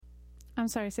I'm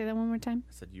sorry, say that one more time.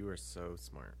 I said you are so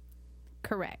smart.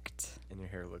 Correct. And your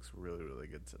hair looks really, really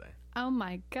good today. Oh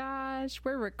my gosh,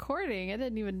 we're recording. I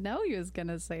didn't even know you was going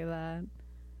to say that.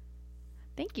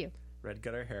 Thank you. Red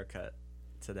got her haircut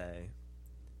today.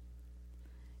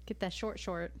 Get that short.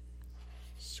 Short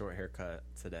haircut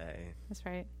today. That's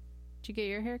right. Did you get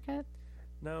your haircut?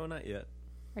 No, not yet.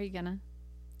 Are you gonna?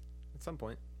 At some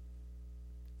point.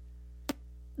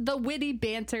 The witty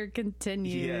banter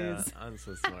continues. Yeah, I'm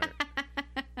so smart.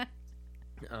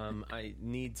 I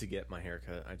need to get my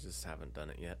haircut. I just haven't done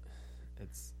it yet.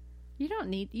 You don't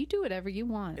need. You do whatever you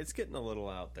want. It's getting a little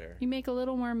out there. You make a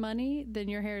little more money, then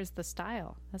your hair is the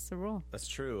style. That's the rule. That's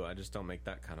true. I just don't make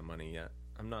that kind of money yet.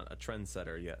 I'm not a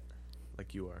trendsetter yet,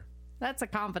 like you are. That's a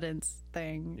confidence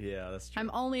thing. Yeah, that's true.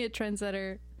 I'm only a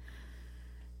trendsetter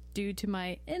due to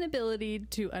my inability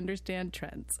to understand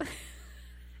trends.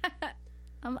 I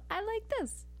like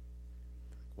this.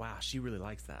 Wow, she really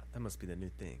likes that. That must be the new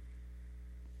thing.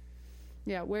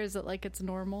 Yeah, where is it like it's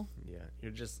normal?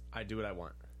 Yeah, I do what I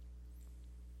want.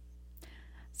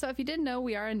 So if you didn't know,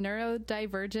 we are a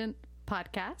neurodivergent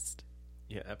podcast.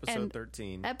 Yeah, episode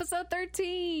 13. Episode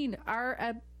 13.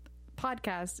 Our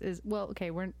podcast is,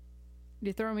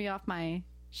 you're throwing me off my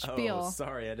spiel. Oh,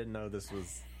 sorry, I didn't know this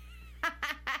was,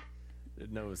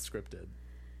 didn't know it was scripted.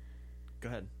 Go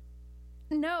ahead.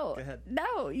 No, Go ahead.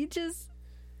 No, you just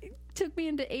took me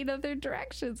into 8 other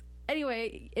directions.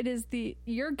 Anyway, it is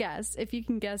your guess, if you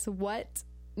can guess what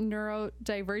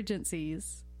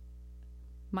neurodivergencies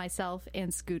myself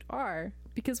and Scoot are,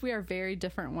 because we are very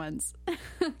different ones.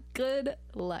 Good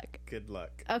luck. Good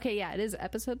luck. Okay, yeah, it is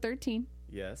episode 13.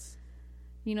 Yes.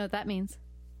 You know what that means?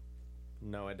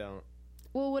 No, I don't.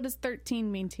 Well, what does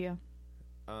 13 mean to you?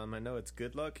 I know it's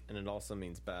good luck, and it also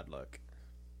means bad luck.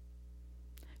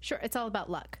 Sure, it's all about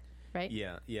luck, right?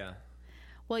 Yeah.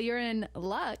 Well, you're in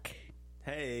luck.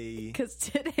 Hey.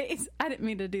 Because I didn't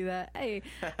mean to do that. Hey,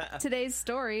 today's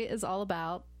story is all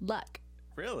about luck.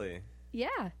 Really?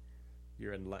 Yeah.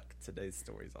 You're in luck. Today's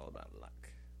story is all about luck.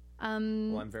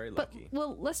 Well, I'm very lucky.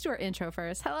 Well, let's do our intro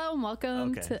first. Hello and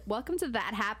welcome to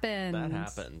That Happened. That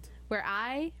happened. Where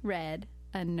I read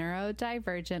a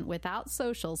neurodivergent without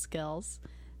social skills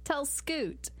tells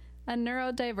Scoot, a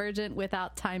neurodivergent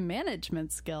without time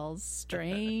management skills,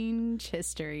 strange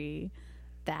history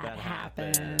that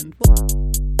happened.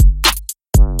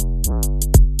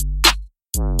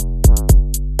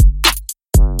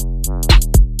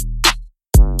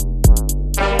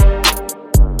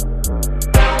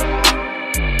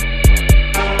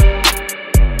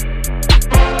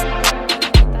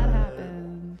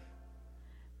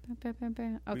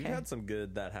 Okay. We've had some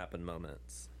good that happened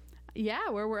moments. Yeah,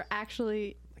 where we're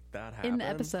actually like that happened in the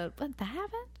episode. But that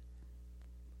happened?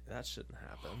 That shouldn't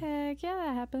happen. Heck yeah,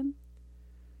 that happened.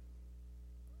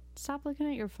 Stop looking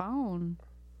at your phone.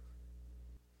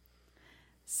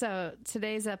 So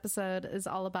today's episode is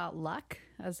all about luck,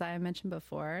 as I mentioned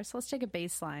before. So let's take a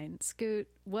baseline. Scoot,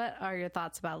 what are your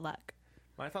thoughts about luck?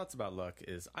 My thoughts about luck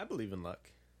is I believe in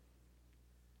luck.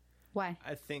 Why?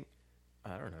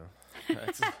 I don't know.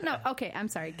 No, okay, I'm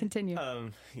sorry. Continue.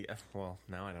 Yeah, well,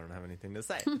 now I don't have anything to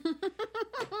say.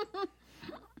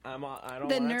 I don't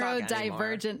the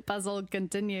neurodivergent puzzle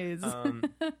continues.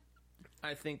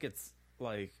 I think it's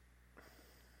like,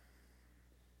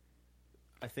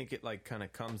 it like kind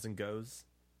of comes and goes.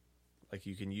 Like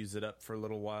you can use it up for a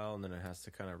little while and then it has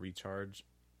to kind of recharge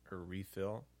or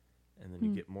refill and then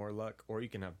you get more luck, or you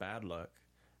can have bad luck.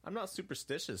 I'm not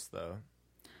superstitious though.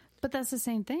 But that's the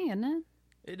same thing, isn't it?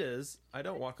 It is. I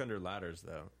don't walk under ladders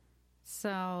though.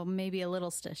 So maybe a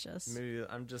little stitious. Maybe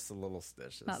I'm just a little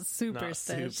stitious. Not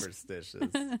superstitious.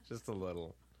 Superstitious. Just a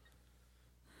little.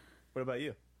 What about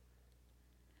you?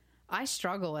 I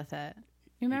struggle with it.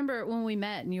 You remember when we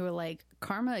met and you were like,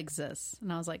 karma exists.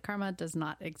 And I was like, karma does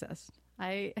not exist.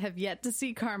 I have yet to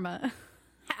see karma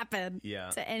happen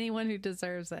to anyone who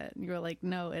deserves it. And you were like,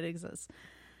 no, it exists.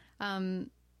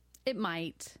 It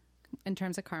might, in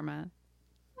terms of karma.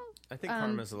 I think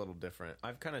karma is a little different.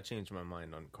 I've kind of changed my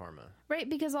mind on karma. Right,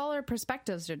 because all our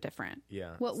perspectives are different.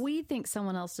 Yeah. What we think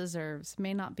someone else deserves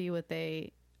may not be what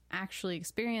they actually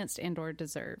experienced and or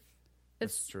deserve.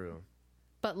 It's true.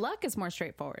 But luck is more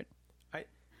straightforward.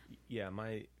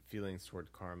 My feelings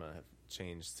toward karma have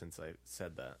changed since I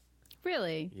said that.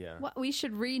 Really? Yeah. What, we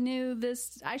should renew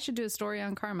this. I should do a story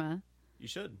on karma. You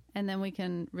should. And then we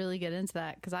can really get into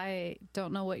that, because I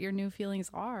don't know what your new feelings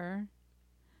are.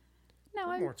 No,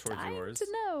 They're I'm more towards dying yours. to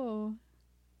know.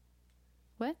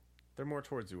 What? They're more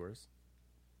towards yours.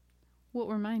 What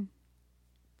were mine?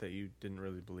 That you didn't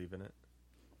really believe in it.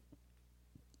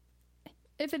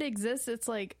 If it exists, it's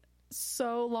like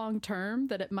so long term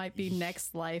that it might be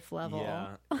next life level.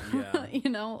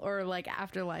 Yeah. Or like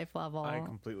afterlife level. I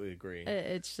completely agree.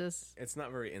 It's just... It's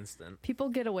not very instant. People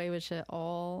get away with shit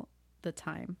all the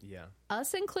time. Yeah.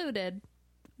 Us included.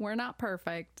 We're not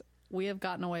perfect. We have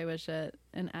gotten away with shit,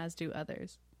 and as do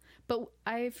others. But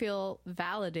I feel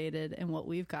validated in what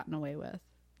we've gotten away with,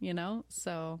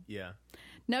 So... Yeah.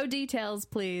 No details,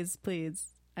 please.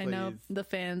 I know the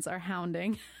fans are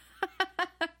hounding.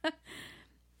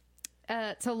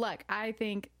 So look, I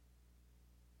think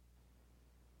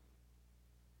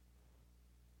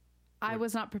I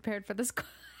was not prepared for this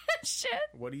question.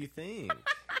 What do you think?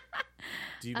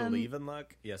 Do you believe in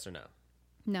luck? Yes or no?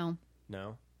 No.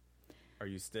 No? Are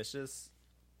you stitious?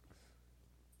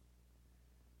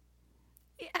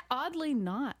 Yeah, oddly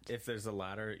not. If there's a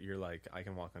ladder, you're like, I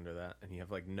can walk under that, and you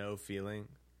have like no feeling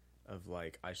of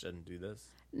like, I shouldn't do this?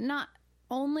 Not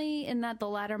only in that the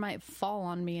ladder might fall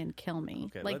on me and kill me.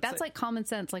 Okay, like that's like common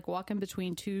sense, like walking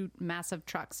between two massive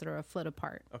trucks that are a foot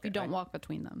apart. Okay, you don't walk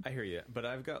between them. I hear you. But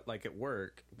I've got like at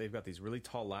work, they've got these really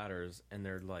tall ladders, and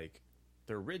they're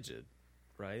rigid,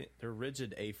 right? They're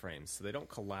rigid A-frames, so they don't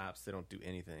collapse, they don't do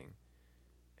anything.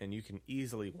 And you can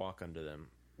easily walk under them.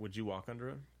 Would you walk under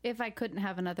them? If I couldn't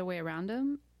have another way around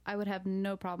them, I would have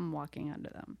no problem walking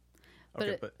under them.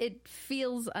 But it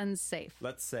feels unsafe.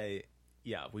 Let's say,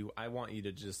 I want you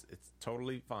to just, it's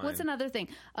totally fine. What's another thing?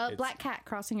 A black cat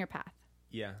crossing your path.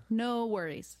 Yeah. No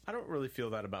worries. I don't really feel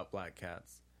that about black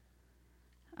cats.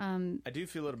 I do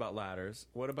feel it about ladders.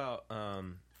 What about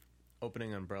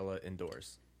opening umbrella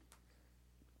indoors?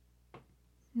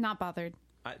 Not bothered.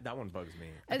 That one bugs me.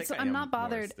 I'm not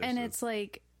bothered. And it's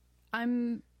like,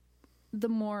 I'm the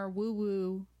more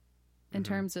woo-woo in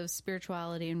terms of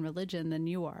spirituality and religion than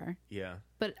you are. Yeah.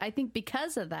 But I think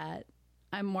because of that,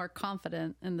 I'm more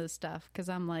confident in this stuff because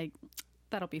I'm like,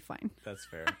 that'll be fine. That's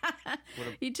fair.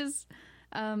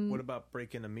 What about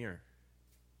breaking a mirror?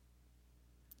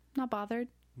 Not bothered.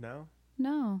 No?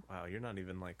 No. Wow, you're not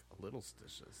even like a little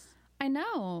stitious. I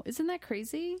know. Isn't that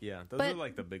crazy? Yeah, those are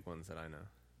like the big ones that I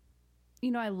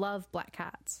know. I love black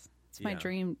cats. It's my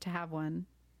dream to have one.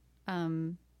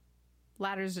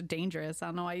 Ladders are dangerous. I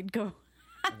don't know why you'd go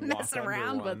mess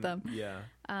around with them. Yeah.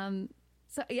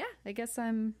 So yeah, I guess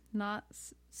I'm not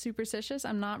superstitious.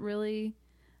 I'm not really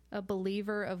a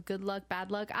believer of good luck,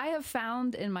 bad luck. I have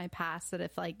found in my past that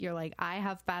if like you're like, I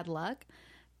have bad luck,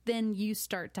 then you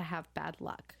start to have bad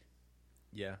luck.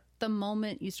 Yeah. The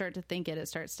moment you start to think it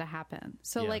starts to happen.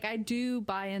 So like I do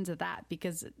buy into that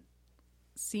because it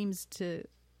seems to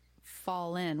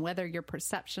fall in, whether your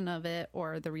perception of it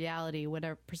or the reality,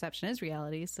 whatever perception is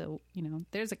reality. So,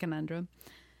 there's a conundrum.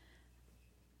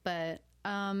 But,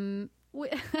 so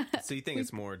you think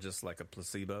it's more just like a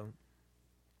placebo?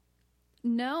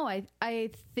 No, I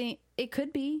think it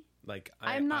could be. Like,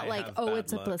 I'm not like,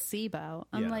 it's a placebo.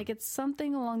 I'm like, it's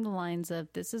something along the lines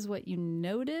of this is what you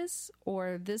notice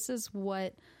or this is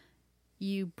what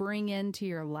you bring into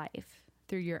your life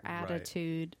through your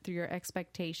attitude, through your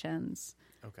expectations.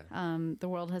 Okay. The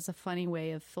world has a funny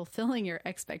way of fulfilling your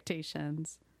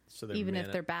expectations, so even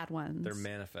if they're bad ones. They're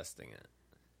manifesting it.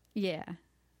 Yeah.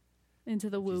 Into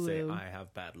the woo-woo. If you say, I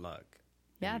have bad luck.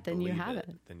 Yeah, then you have it.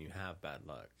 Then you have bad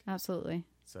luck. Absolutely.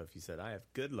 So if you said, I have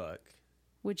good luck.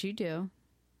 Which you do.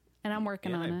 And I'm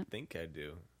working on it. I think I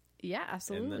do. Yeah,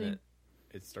 absolutely. And then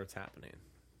it starts happening.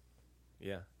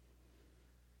 Yeah.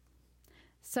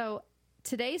 So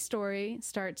today's story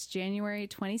starts January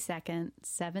 22nd,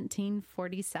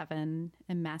 1747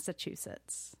 in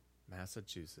Massachusetts.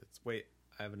 Massachusetts. Wait,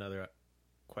 I have another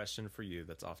question for you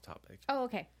that's off topic. Oh,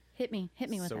 okay. Hit me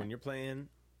with it. So when you're playing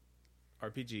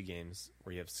RPG games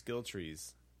where you have skill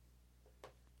trees,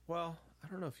 well, I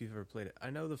don't know if you've ever played it.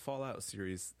 I know the Fallout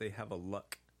series, they have a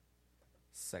luck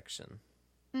section.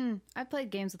 I played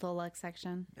games with a luck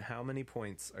section. How many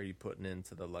points are you putting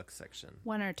into the luck section?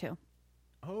 1 or 2.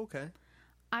 Oh, okay.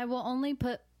 I will only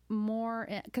put more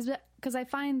in, because I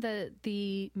find that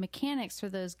the mechanics for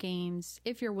those games,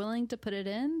 if you're willing to put it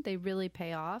in, they really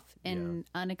pay off in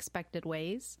unexpected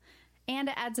ways. And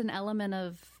it adds an element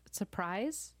of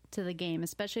surprise to the game,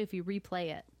 especially if you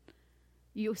replay it.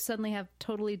 You suddenly have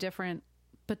totally different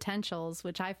potentials,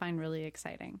 which I find really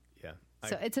exciting. Yeah.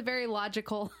 So it's a very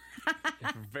logical...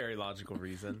 very logical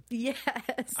reason. Yes.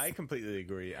 I completely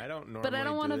agree. I don't normally But I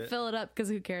don't want to fill it up because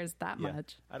who cares that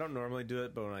much? I don't normally do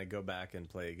it, but when I go back and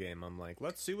play a game, I'm like,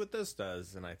 let's see what this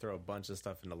does. And I throw a bunch of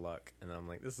stuff into luck. And I'm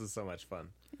like, this is so much fun.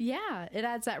 Yeah. It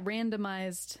adds that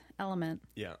randomized element.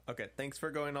 Yeah. Okay. Thanks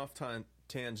for going off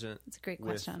tangent. It's a great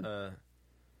question.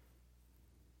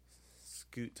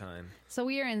 Scoot time. So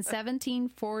we are in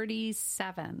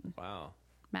 1747. Wow.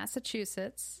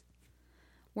 Massachusetts.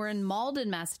 We're in Malden,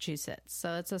 Massachusetts.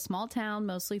 So it's a small town,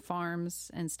 mostly farms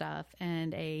and stuff.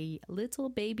 And a little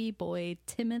baby boy,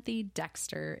 Timothy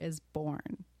Dexter, is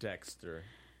born. Dexter.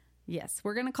 Yes,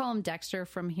 we're going to call him Dexter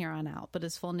from here on out, but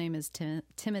his full name is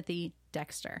Timothy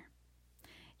Dexter.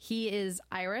 He is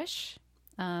Irish.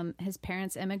 His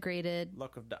parents immigrated.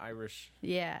 Luck of the Irish.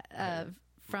 Yeah,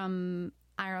 from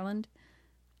Ireland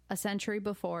a century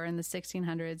before in the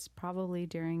 1600s, probably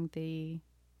during the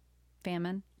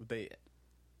famine. They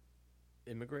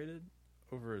immigrated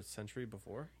over a century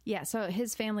before? Yeah, so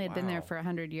his family had been there for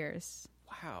 100 years.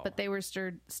 Wow. But they were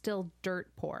still dirt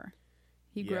poor.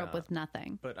 He grew up with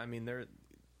nothing. But, I mean,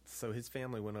 so his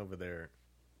family went over there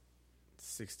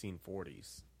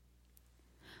 1640s.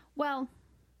 Well,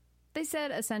 they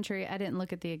said a century. I didn't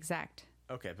look at the exact.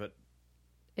 Okay, but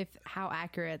how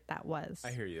accurate that was.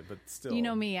 I hear you, but still. You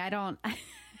know me, I don't.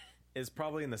 It's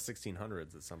probably in the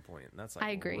 1600s at some point. And that's like I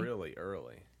agree. Really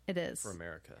early. It is. For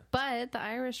America. But the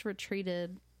Irish were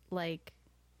treated like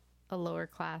a lower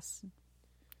class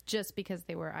just because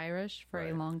they were Irish for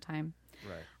a long time.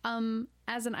 Right.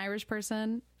 As an Irish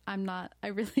person, I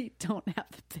really don't have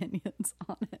opinions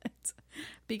on it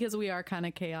because we are kind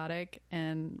of chaotic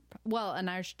and, well, an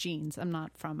Irish genes. I'm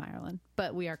not from Ireland,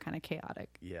 but we are kind of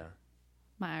chaotic. Yeah.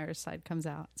 My Irish side comes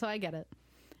out, so I get it.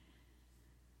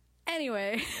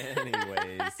 Anyways,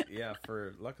 yeah,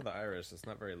 for luck of the Irish, it's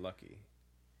not very lucky.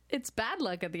 It's bad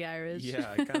luck of the Irish.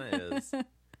 Yeah, it kind of is.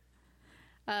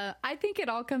 I think it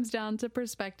all comes down to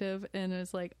perspective, and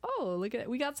it's like, oh, look at it.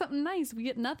 We got something nice. We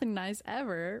get nothing nice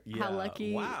ever. Yeah. How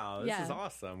lucky. Wow, this is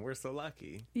awesome. We're so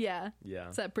lucky. Yeah. Yeah.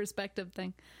 It's that perspective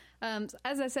thing.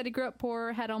 As I said, he grew up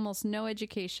poor, had almost no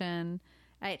education.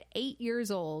 At 8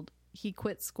 years old, he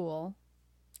quit school.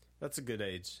 That's a good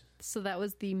age. So that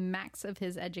was the max of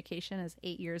his education is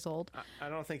 8 years old. I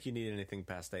don't think you need anything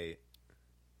past 8.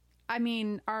 I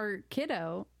mean, our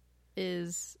kiddo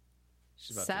is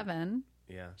 7.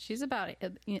 Yeah. She's about,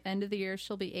 at the end of the year,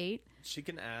 she'll be 8. She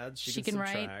can add, she can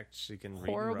subtract, write she can read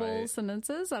horrible and write.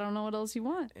 sentences. I don't know what else you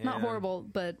want. Not horrible,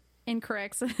 but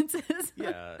incorrect sentences.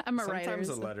 Yeah. I'm a writer. Sometimes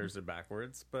the letters are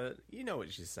backwards, but you know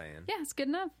what she's saying. Yeah, it's good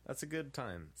enough. That's a good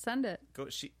time. Send it.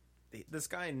 This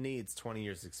guy needs 20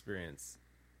 years experience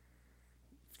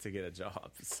to get a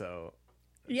job, so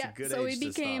it's a good so age he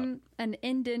became an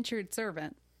indentured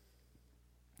servant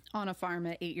on a farm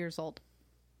at 8 years old.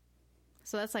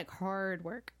 So that's like hard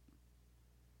work.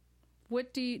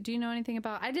 What do you know anything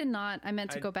about? I did not. I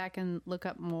meant to go back and look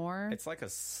up more. It's like a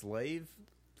slave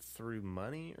through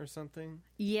money or something.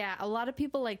 Yeah, a lot of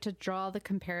people like to draw the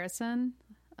comparison.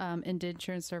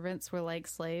 Indentured servants were like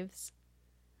slaves.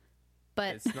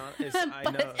 But it's not.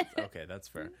 I know. Okay, that's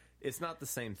fair. It's not the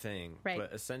same thing, right?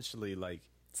 But essentially, like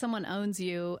someone owns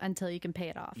you until you can pay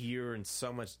it off. You're in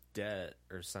so much debt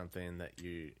or something that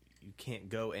you can't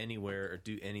go anywhere or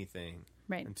do anything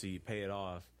until you pay it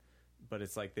off. But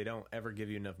it's like they don't ever give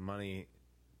you enough money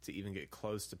to even get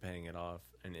close to paying it off.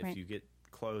 And if you get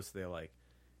close, they like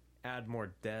add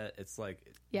more debt. It's like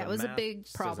it was a big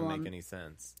problem. Doesn't make any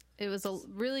sense. It was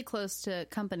really close to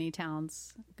company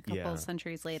towns a couple of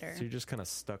centuries later. So you're just kind of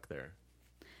stuck there.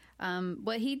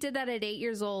 But he did that at 8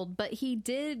 years old, but he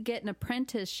did get an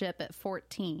apprenticeship at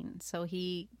 14. So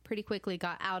he pretty quickly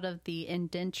got out of the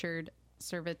indentured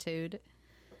servitude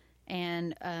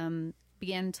and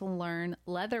began to learn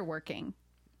leather working.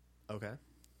 Okay.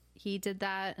 He did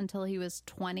that until he was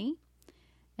 20.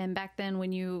 And back then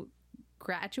when you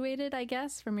graduated, I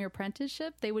guess, from your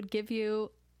apprenticeship, they would give you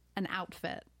an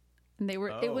outfit. And it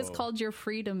was called your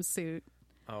freedom suit.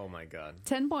 Oh my God.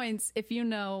 10 points if you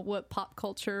know what pop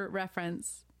culture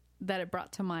reference that it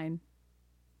brought to mind.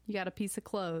 You got a piece of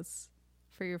clothes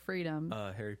for your freedom.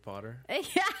 Harry Potter.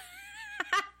 Yeah.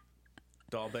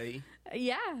 Dalby.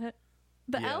 Yeah.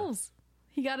 The elves.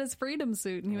 He got his freedom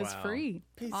suit and he was free.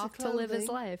 Off to live his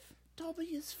life. Dalby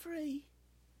is free.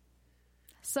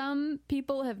 Some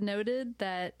people have noted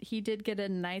that he did get a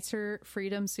nicer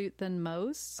freedom suit than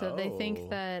most. So they think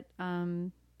that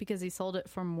because he sold it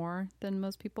for more than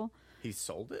most people. He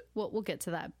sold it? Well, we'll get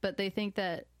to that. But they think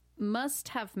that must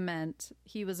have meant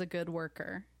he was a good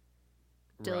worker.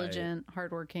 Diligent,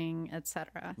 hardworking,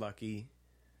 etc. Lucky.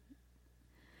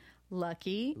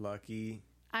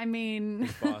 I mean...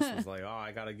 His boss was like,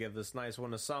 I got to give this nice one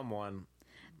to someone.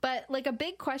 But like a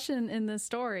big question in this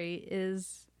story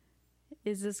is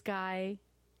this guy,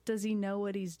 does he know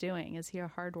what he's doing? Is he a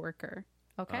hard worker?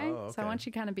 Okay? So I want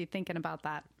you to kind of be thinking about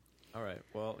that. All right.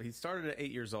 Well, he started at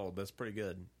 8 years old. That's pretty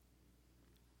good.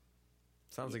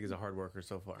 Sounds like he's a hard worker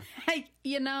so far. Hey,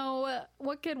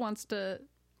 what kid wants to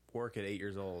work at 8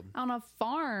 years old on a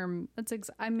farm? That's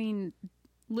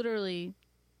literally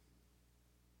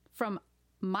from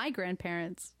my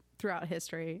grandparents throughout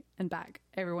history and back,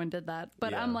 everyone did that.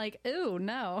 But Yeah. I'm like, ooh,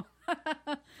 no.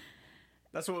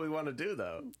 That's what we want to do,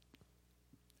 though.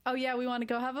 Oh, yeah, we want to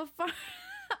go have a farm.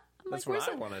 That's what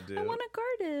I want to do. I want a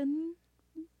garden.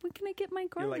 When can I get my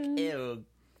You're garden? like, ew,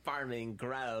 farming,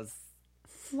 gross.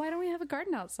 Why don't we have a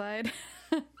garden outside?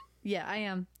 Yeah, I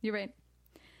am. You're right.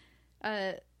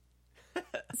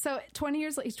 So 20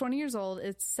 years, he's 20 years old.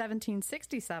 It's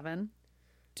 1767.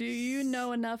 Do you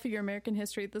know enough of your American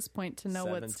history at this point to know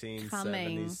what's coming?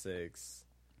 1776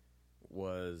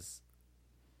 was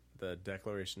the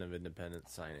Declaration of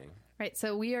Independence signing. Right.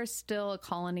 So we are still a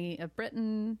colony of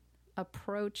Britain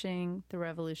approaching the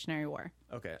Revolutionary War.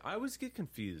 Okay. I always get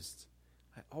confused.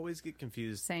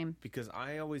 Same. Because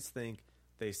I always think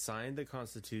they signed the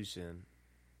Constitution.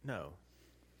 No.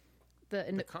 The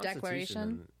Constitution Declaration?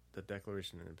 and the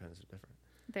Declaration of Independence are different.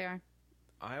 They are.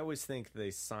 I always think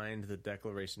they signed the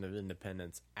Declaration of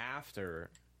Independence after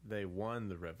they won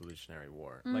the Revolutionary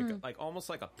War. Like almost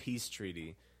like a peace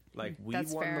treaty. Like, we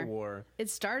That's won fair. the war. It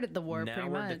started the war, Now pretty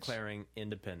we're much. declaring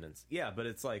independence. Yeah, but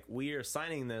it's like, we are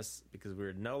signing this because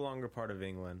we're no longer part of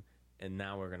England, and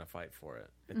now we're going to fight for it.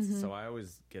 So I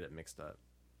always get it mixed up.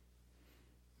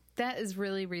 That is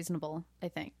really reasonable, I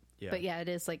think. Yeah. But yeah, it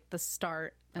is like the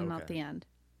start and not Okay. the end.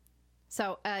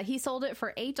 So he sold it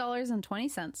for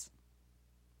 $8.20,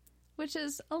 which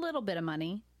is a little bit of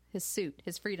money. His suit,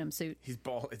 his freedom suit. He's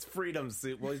bald. It's freedom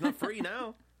suit. Well, he's not free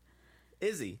now.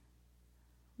 Is he?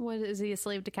 What is he, a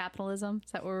slave to capitalism?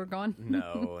 Is that where we're going?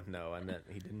 No. I meant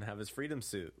he didn't have his freedom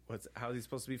suit. How is he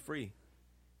supposed to be free?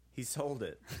 He sold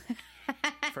it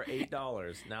for $8.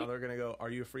 Now they're going to go,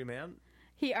 are you a free man?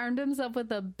 He armed himself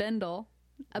with a bindle.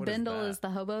 A What is bindle that? is the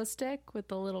hobo stick with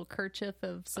the little kerchief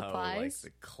of supplies. Oh, like the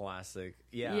classic.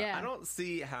 Yeah, Yeah. I don't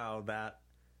see how that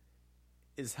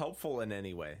is helpful in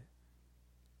any way.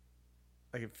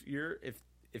 Like, if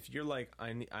you're like,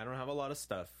 I don't have a lot of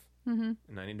stuff, and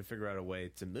I need to figure out a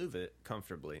way to move it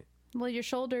comfortably. Well, your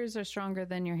shoulders are stronger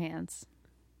than your hands.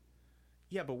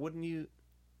 Yeah, but wouldn't you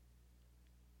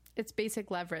It's basic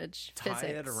leverage. tie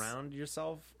physics. it around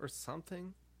yourself or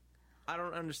something? I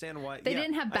don't understand why. They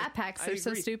didn't have backpacks. They're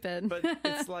so agree. stupid. But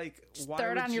it's like, why throw it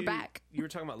would on your back. You were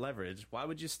talking about leverage. Why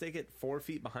would you stick it 4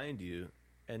 feet behind you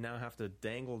and now have to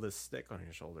dangle this stick on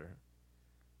your shoulder?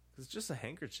 It's just a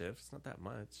handkerchief. It's not that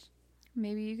much.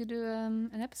 Maybe you could do an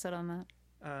episode on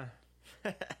that.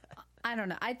 I don't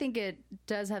know. I think it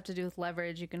does have to do with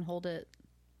leverage. You can hold it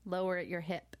lower at your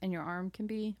hip, and your arm can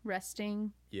be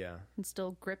resting Yeah. and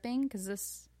still gripping.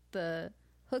 Because the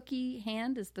hooky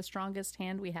hand is the strongest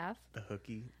hand we have. The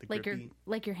hooky, the Like grippy.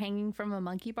 you're hanging from a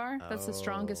monkey bar. That's the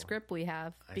strongest Oh, grip we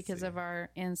have I because see. of our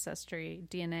ancestry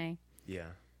DNA. Yeah.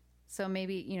 So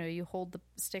maybe you hold the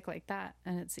stick like that,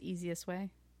 and it's the easiest way.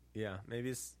 Yeah. Maybe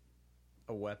it's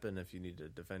a weapon if you need to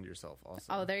defend yourself also.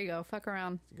 Oh, there you go. Fuck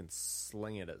around. You can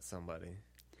sling it at somebody.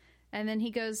 And then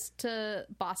he goes to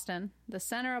Boston, the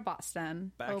center of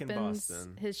Boston, Back in opens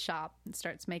Boston. his shop and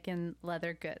starts making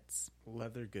leather goods.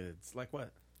 Leather goods. Like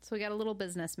what? So we got a little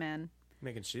businessman.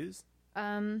 Making shoes?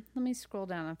 Let me scroll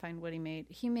down and find what he made.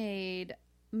 He made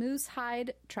moose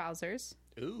hide trousers.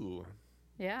 Ooh.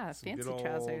 Yeah, Some fancy good old,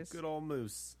 trousers. Good old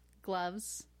moose.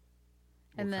 Gloves.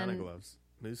 What And kind then of gloves?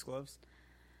 Moose gloves?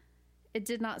 it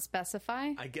did not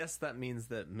specify. I guess that means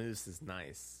that moose is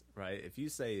nice, right? If you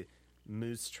say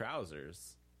moose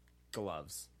trousers,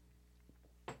 gloves,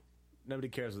 nobody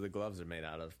cares what the gloves are made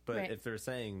out of. But Right. if they're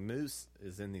saying moose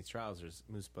is in these trousers,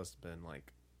 moose must have been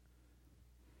like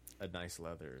a nice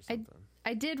leather or something.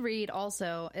 I did read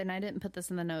also, and I didn't put this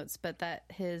in the notes, but that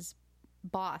his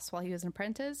boss, while he was an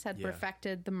apprentice, had Yeah.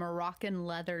 perfected the Moroccan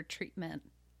leather treatment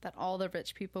that all the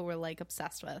rich people were like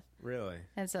obsessed with. Really?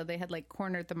 And so they had like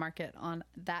cornered the market on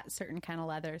that certain kind of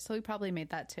leather. So he probably made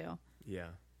that too,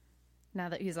 Yeah. now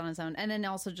that he's on his own. And then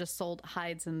also just sold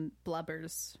hides and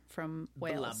blubbers from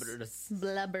whales.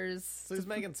 Blubbers. So he's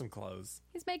making some clothes.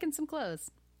 He's making some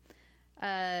clothes.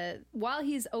 While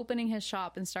he's opening his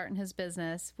shop and starting his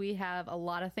business, we have a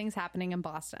lot of things happening in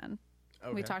Boston.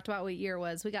 Okay. We talked about what year it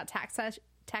was. We got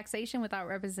taxation without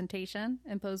representation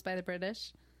imposed by the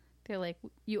British. They're like,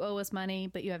 you owe us money,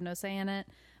 but you have no say in it.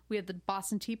 We have the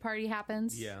Boston Tea Party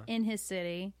happens in his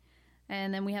city.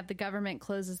 And then we have the government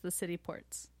closes the city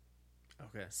ports.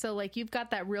 Okay. So, like, you've got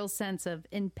that real sense of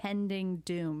impending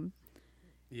doom.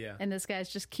 Yeah. And this guy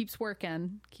just keeps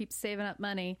working, keeps saving up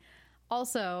money.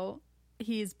 Also,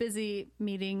 he's busy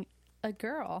meeting a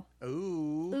girl.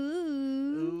 Ooh.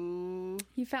 Ooh.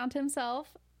 He found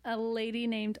himself a lady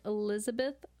named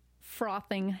Elizabeth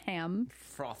Frothingham.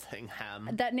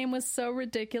 Frothingham. That name was so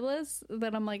ridiculous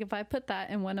that I'm like, if I put that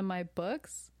in one of my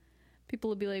books, People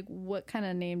will be like, what kind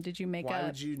of name did you make up? Why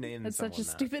would you name That's someone such a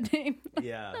that? stupid name.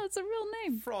 Yeah. No, it's a real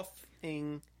name.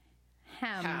 Frothing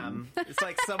Ham. It's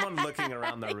like someone looking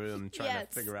around the room trying Yes.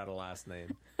 to figure out a last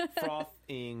name.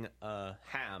 Frothing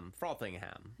ham. Frothing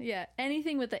ham. Yeah,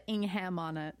 anything with the ing ham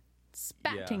on it.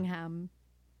 Spatting ham.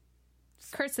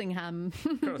 Cursing ham.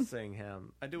 Cursing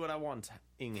ham. I do what I want,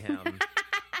 Ingham.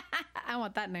 I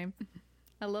want that name.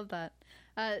 I love that.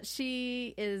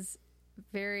 She is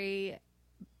very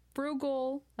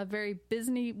frugal, a very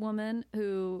busy woman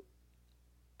who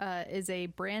is a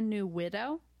brand new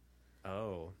widow.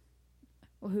 Oh.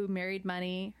 Who married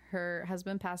money. Her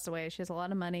husband passed away. She has a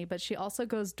lot of money, but she also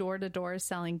goes door to door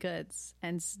selling goods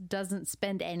and doesn't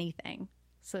spend anything.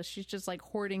 So she's just like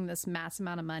hoarding this mass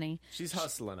amount of money. She's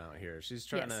hustling out here. She's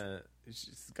trying to,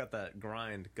 she's got that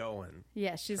grind going.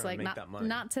 Yeah, she's like,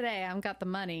 not today. I've got the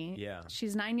money. Yeah.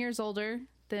 She's 9 years older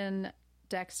than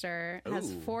Dexter,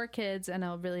 has 4 kids, and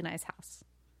a really nice house.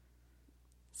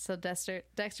 So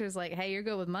Dexter's like, hey, you're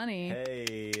good with money.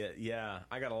 Hey, yeah,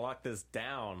 I gotta lock this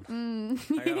down.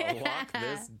 I gotta lock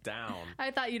this down.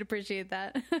 I thought you'd appreciate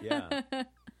that. Yeah.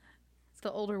 It's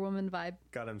the older woman vibe.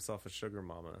 Got himself a sugar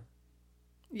mama.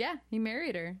 Yeah, he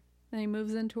married her. And he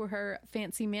moves into her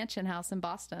fancy mansion house in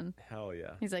Boston. Hell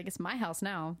yeah. He's like, it's my house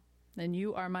now, and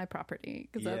you are my property.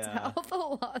 Because that's how the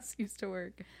laws used to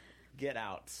work. Get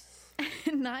out.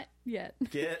 Not yet.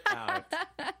 Get out.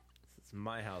 It's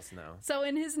my house now. So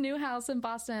in his new house in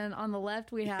Boston, on the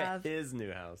left, we have... his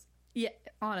new house. Yeah,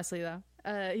 honestly, though.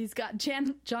 He's got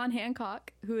John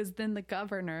Hancock, who is then the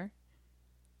governor,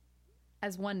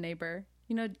 as one neighbor.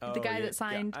 You know, the guy that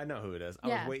signed... Yeah, I know who it is. I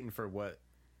was waiting for what...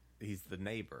 He's the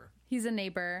neighbor. He's a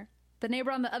neighbor. The neighbor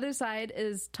on the other side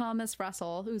is Thomas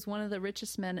Russell, who's one of the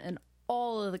richest men in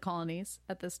all of the colonies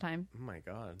at this time. Oh my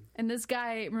God. And this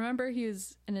guy, remember, he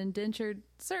was an indentured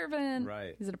servant.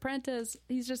 Right. He's an apprentice.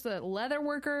 He's just a leather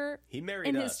worker. He married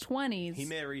in up. his 20s. He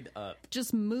married up.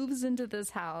 Just moves into this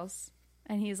house.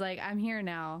 And he's like, I'm here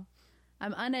now.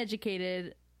 I'm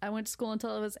uneducated. I went to school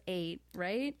until I was 8,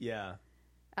 right? Yeah.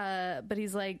 But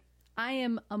he's like, I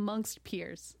am amongst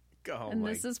peers. Oh, and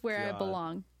this is where I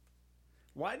belong.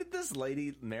 Why did this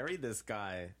lady marry this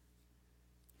guy?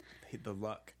 The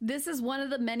luck. This is one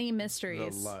of the many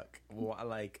mysteries. The luck.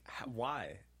 Like,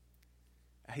 why?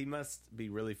 He must be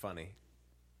really funny.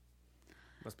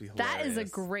 Must be hilarious. That is a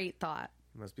great thought.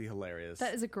 Must be hilarious.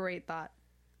 That is a great thought.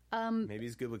 Maybe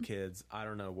he's good with kids. I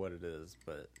don't know what it is,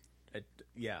 but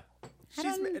yeah.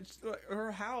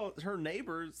 Her house, her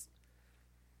neighbors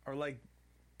are like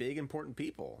big important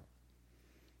people.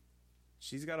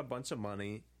 She's got a bunch of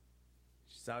money.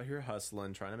 She's out here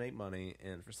hustling, trying to make money,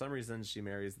 and for some reason she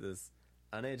marries this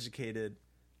uneducated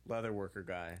leather worker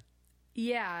guy.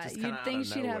 Yeah, you'd think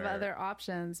she'd have other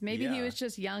options. Maybe he was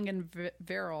just young and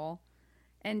virile.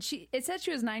 And it said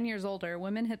she was 9 years older.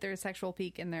 Women hit their sexual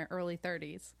peak in their early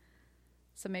 30s.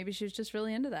 So maybe she was just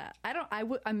really into that.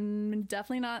 I'm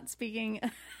definitely not speaking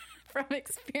from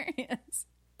experience,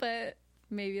 but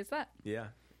maybe it's that. Yeah,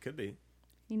 could be.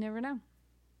 You never know.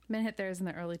 Men hit theirs in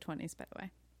their early 20s, by the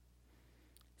way.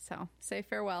 So, say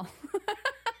farewell.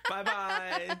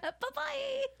 Bye-bye.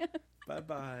 Bye-bye.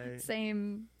 Bye-bye.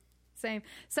 Same.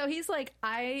 So he's like,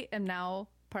 I am now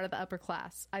part of the upper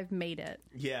class. I've made it.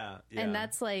 Yeah. And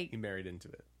that's like... He married into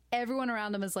it. Everyone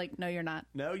around him is like, no, you're not.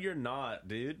 No, you're not,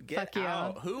 dude. Get Fuck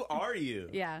out. you. Who are you?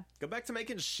 Yeah. Go back to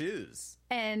making shoes.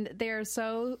 And they're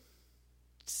so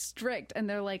strict, and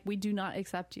they're like, we do not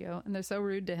accept you. And they're so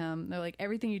rude to him. They're like,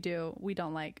 everything you do, we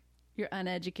don't like. You're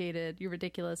uneducated. You're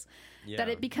ridiculous. Yeah. That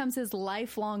it becomes his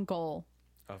lifelong goal.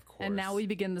 Of course. And now we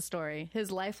begin the story.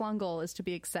 His lifelong goal is to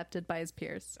be accepted by his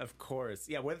peers. Of course.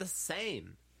 Yeah, we're the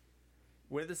same.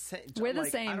 We're the same. We're the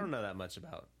same. I don't know that much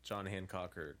about John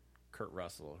Hancock or Kurt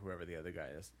Russell, whoever the other guy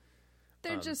is.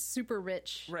 They're just super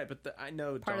rich. Right, but I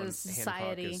know part John of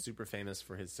society. Hancock is super famous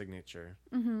for his signature.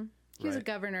 Mm-hmm. He was a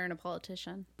governor and a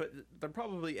politician. But they're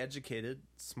probably educated,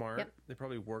 smart. Yep. They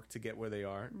probably work to get where they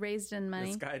are. Raised in money.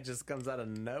 This guy just comes out of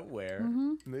nowhere,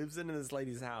 moves into this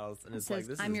lady's house, and is like,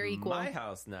 this I'm your is equal. my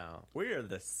house now. We are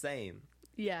the same.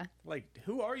 Yeah. Like,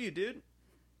 who are you, dude?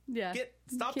 Yeah.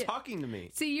 Stop talking to me.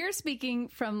 See, you're speaking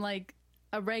from like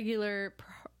a regular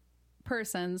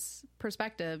person's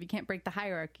perspective. You can't break the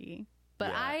hierarchy.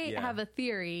 But I have a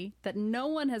theory that no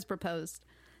one has proposed,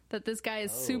 that this guy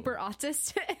is super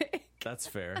autistic. That's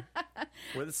fair.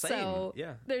 We're the same. So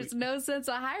there's no sense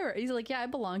of hierarchy. He's like, yeah, I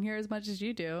belong here as much as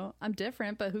you do. I'm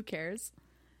different, but who cares?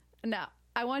 Now,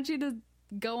 I want you to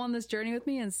go on this journey with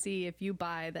me and see if you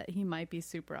buy that he might be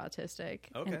super autistic.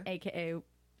 Okay. And AKA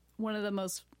one of the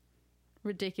most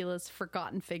ridiculous,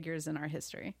 forgotten figures in our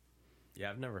history. Yeah,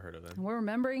 I've never heard of him. We're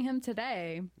remembering him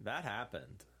today. That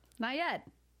happened. Not yet.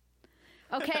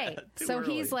 Okay, so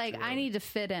early, he's like, I need to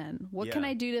fit in. What can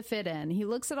I do to fit in? He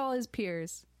looks at all his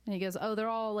peers and he goes, oh, they're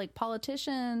all like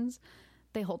politicians.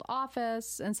 They hold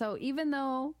office. And so even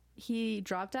though he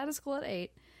dropped out of school at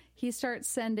 8, he starts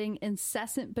sending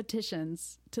incessant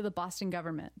petitions to the Boston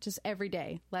government just every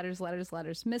day. Letters,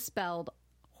 misspelled,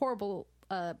 horrible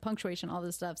punctuation, all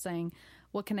this stuff saying,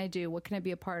 what can I do? What can I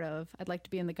be a part of? I'd like to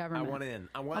be in the government.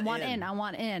 I want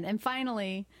in. And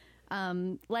finally,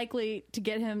 likely to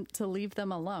get him to leave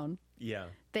them alone. Yeah.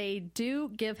 They do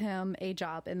give him a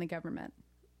job in the government.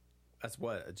 That's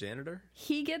what, a janitor?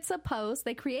 He gets a post.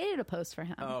 They created a post for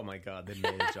him. Oh my God, they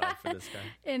made a job for this guy.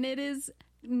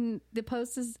 And the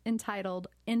post is entitled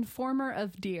Informer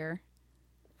of Deer.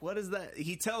 What is that?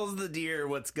 He tells the deer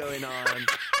what's going on.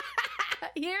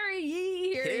 Hear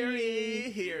ye, hear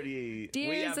ye. Hear ye. Deers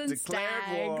we have and declared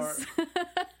stags. War.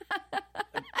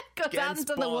 Goes out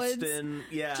into the woods.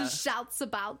 Yeah. Just shouts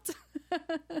about.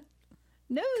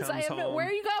 News. Comes home. Where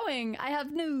are you going? I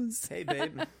have news. Hey,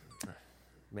 babe.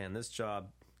 Man, this job,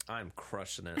 I'm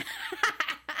crushing it.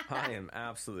 I am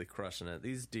absolutely crushing it.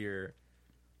 These deer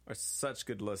are such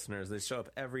good listeners. They show up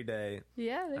every day.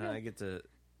 Yeah, they and do. I get to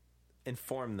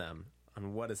inform them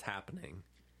on what is happening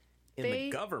in the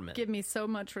government. Give me so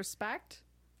much respect.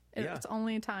 Yeah. It's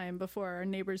only time before our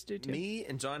neighbors do too. Me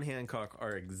and John Hancock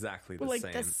are exactly the like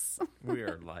same. This. We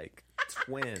are like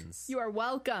twins. You are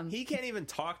welcome. He can't even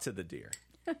talk to the deer.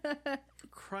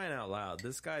 Crying out loud.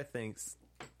 This guy thinks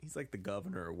he's like the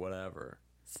governor or whatever.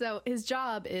 So his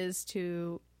job is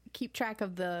to keep track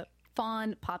of the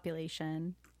fawn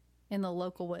population in the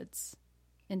local woods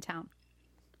in town.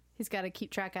 He's got to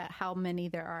keep track of how many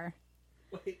there are.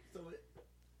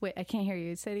 Wait, I can't hear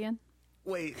you. Say it again.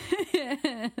 Wait.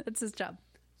 That's his job.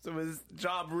 So his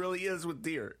job really is with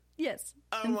deer? Yes.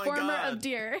 Oh Informer my God. of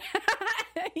deer.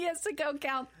 He has to go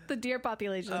count the deer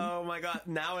population. Oh my God.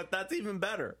 Now that's even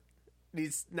better.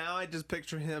 Now I just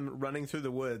picture him running through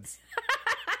the woods,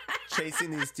 chasing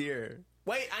these deer.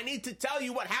 Wait, I need to tell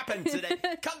you what happened today.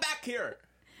 Come back here.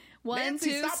 One,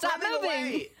 Nancy, two, stop moving.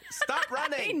 Away. Stop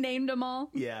running. He named them all.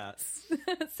 Yeah.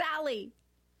 Sally.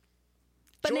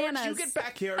 Bananas. George, you get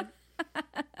back here.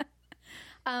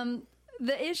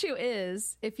 The issue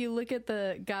is, if you look at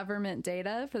the government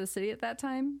data for the city at that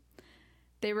time,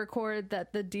 they record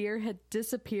that the deer had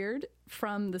disappeared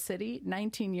from the city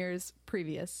 19 years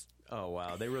previous. Oh,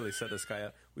 wow. They really set this guy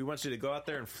up. We want you to go out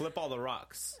there and flip all the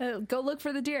rocks. Go look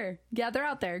for the deer. Yeah, they're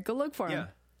out there. Go look for them.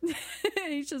 Yeah.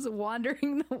 He's just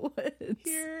wandering the woods.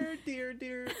 Here, deer,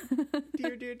 deer.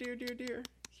 Deer, deer, deer, deer, deer.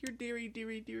 Here, dearie,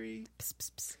 dearie, dearie. Psst,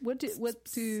 psst, psst. What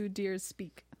do deers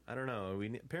speak? I don't know.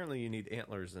 Apparently you need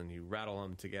antlers and you rattle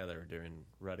them together during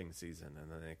rutting season and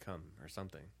then they come or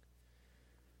something.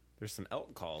 There's some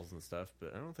elk calls and stuff,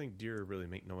 but I don't think deer really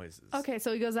make noises. Okay,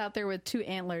 so he goes out there with 2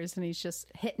 antlers and he's just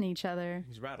hitting each other.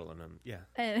 He's rattling them, yeah.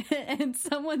 And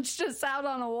someone's just out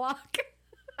on a walk.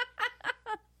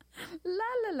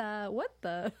 La la la, what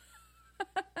the?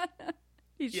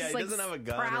 He's just he doesn't have a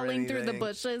gun prowling or through the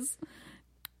bushes.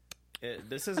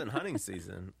 This isn't hunting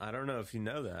season. I don't know if you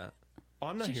know that. Oh,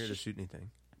 I'm not here to shoot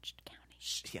anything.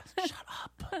 Just counting. Shut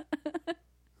up. Oh my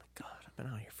God, I've been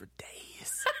out here for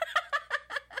days.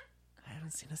 I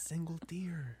haven't seen a single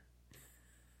deer.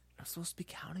 I'm supposed to be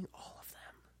counting all of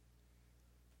them.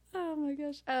 Oh my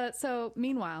gosh. So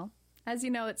meanwhile, as you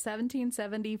know, it's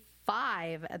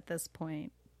 1775 at this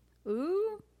point.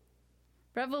 Ooh,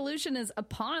 revolution is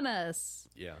upon us.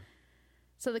 Yeah.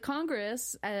 So the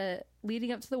Congress,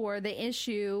 leading up to the war, they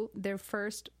issue their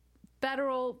first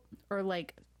federal or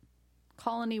like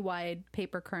colony-wide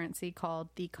paper currency called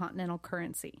the Continental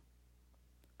Currency.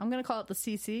 I'm going to call it the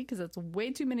CC because it's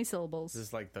way too many syllables. Is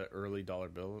this like the early dollar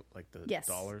bill? Like the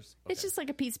dollars? Okay. It's just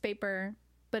like a piece of paper,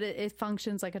 but it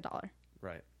functions like a dollar.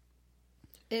 Right.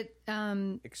 It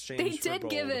Exchange they for did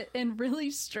gold. give it in really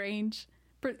strange,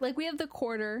 like we have the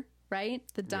quarter, right?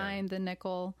 The dime, the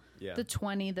nickel, the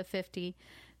 20, the 50.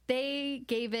 They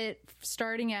gave it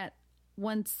starting at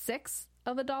 1/6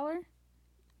 of a dollar.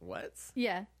 What?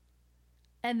 Yeah.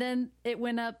 And then it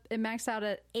went up, it maxed out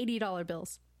at $80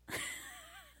 bills.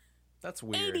 That's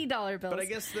weird. $80 bills. But I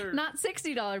guess they're not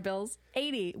 $60 bills.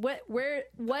 80. What?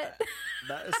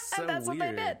 That is so That's weird.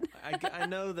 what they did. I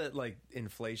know that like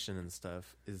inflation and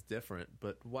stuff is different,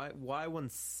 but why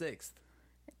 1/6?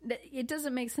 It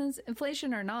doesn't make sense,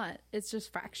 inflation or not. It's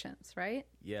just fractions, right?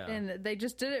 Yeah. And they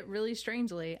just did it really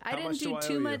strangely. I didn't much do do I owe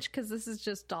too you? much because this is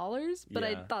just dollars, but I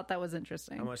Yeah. thought that was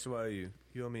interesting. How much do I owe you?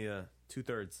 You owe me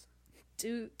 2/3.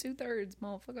 Two-thirds,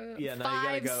 motherfucker. Yeah, now you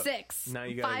gotta go. 5/6. Now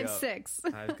you gotta 5/6.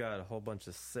 I've got a whole bunch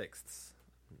of sixths.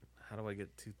 how do I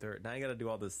get 2/3? Now I got to do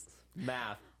all this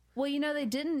math. Well, they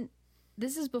didn't.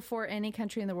 This is before any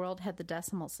country in the world had the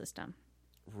decimal system.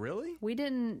 Really? We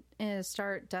didn't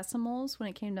start decimals when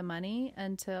it came to money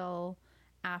until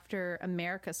after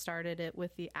America started it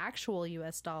with the actual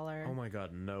U.S. dollar. Oh my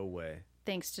God, no way.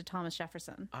 Thanks to Thomas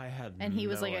Jefferson. And he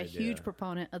was like a huge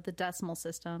proponent of the decimal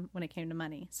system when it came to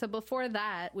money. So before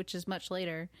that, which is much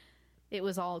later, it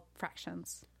was all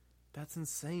fractions. That's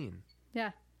insane.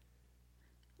 Yeah.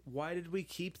 Why did we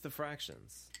keep the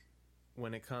fractions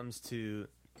when it comes to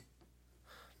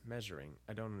measuring?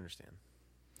 I don't understand.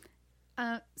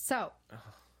 So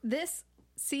this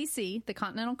CC, the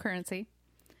continental currency,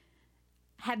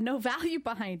 had no value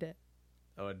behind it.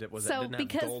 Oh, it didn't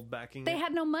have gold backing they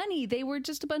had no money. They were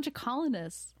just a bunch of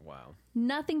colonists. Wow.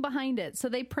 Nothing behind it. So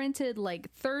they printed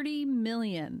like 30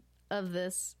 million of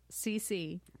this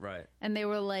CC. Right. And they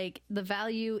were like, the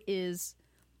value is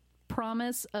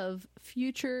promise of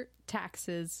future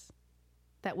taxes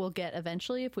that we'll get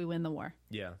eventually if we win the war.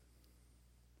 Yeah.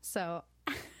 So,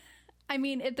 I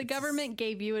mean, if the government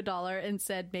gave you $1 and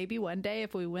said maybe one day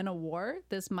if we win a war,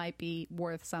 this might be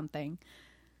worth something,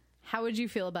 how would you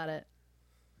feel about it?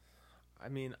 I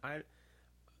mean,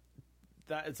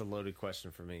 that is a loaded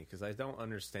question for me because I don't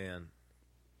understand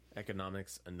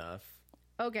economics enough.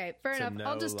 Okay, fair enough.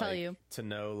 I'll just tell you. To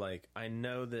know, I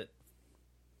know that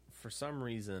for some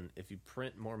reason, if you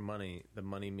print more money, the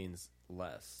money means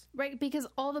less. Right, because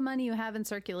all the money you have in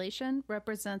circulation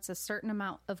represents a certain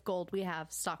amount of gold we have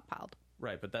stockpiled.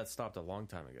 Right, but that stopped a long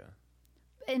time ago.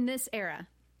 In this era,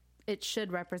 it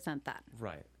should represent that.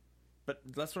 Right. But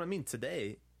that's what I mean.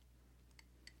 Today,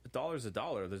 $1's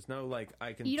 $1. There's no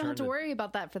I can. You don't have to worry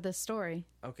about that for this story.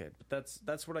 Okay, but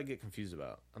that's what I get confused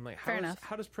about. I'm like, Fair enough.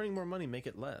 How does printing more money make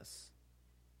it less?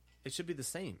 It should be the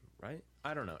same, right?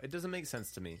 I don't know. It doesn't make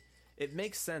sense to me. It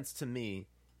makes sense to me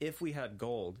if we had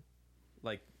gold,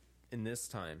 in this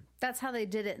time. That's how they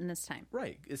did it in this time.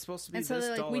 Right. It's supposed to be. And so this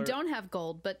they're like, dollar. we don't have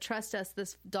gold, but trust us,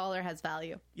 this dollar has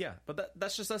value. Yeah, but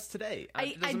that's just us today. It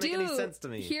I doesn't make any sense to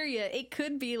me. Hear you. It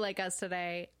could be like us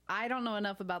today. I don't know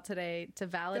enough about today to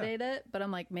validate it, but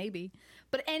I'm like, maybe.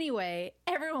 But anyway,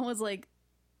 everyone was like,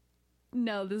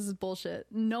 no, this is bullshit.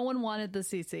 No one wanted the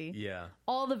CC. Yeah.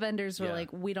 All the vendors were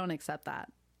like, we don't accept that.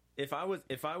 If I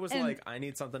was like, I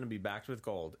need something to be backed with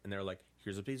gold, and they're like,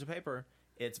 here's a piece of paper,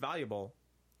 it's valuable.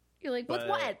 You're like, with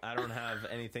what? I don't have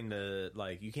anything to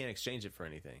you can't exchange it for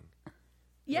anything.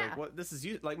 Yeah. Like, what? This is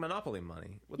like Monopoly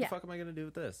money. What the fuck am I going to do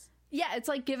with this? Yeah, it's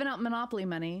like giving out Monopoly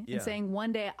money and saying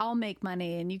one day I'll make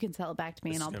money and you can sell it back to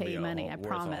me and I'll pay you money. I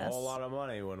promise. A whole lot of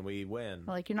money when we win.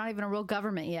 Like, you're not even a real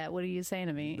government yet. What are you saying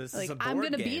to me? This is a board I'm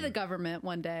going to game. be the government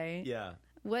one day. Yeah.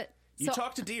 What? You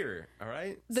talk to deer, all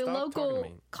right? The local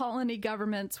colony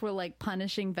governments were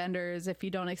punishing vendors. If you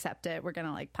don't accept it, we're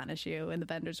gonna punish you. And the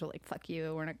vendors were like, "Fuck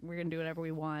you. We're gonna do whatever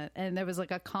we want." And there was a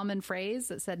common phrase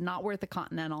that said, "Not worth a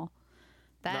continental."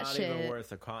 That not shit even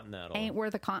worth a continental. Ain't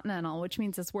worth a continental, which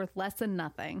means it's worth less than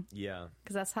nothing. Yeah,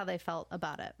 because that's how they felt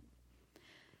about it.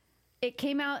 It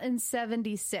came out in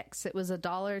 '76. It was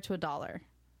 $1 to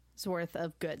 $1's worth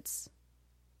of goods.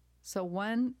 So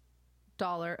 $1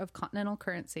 of continental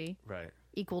currency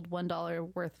equaled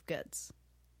 $1 worth of goods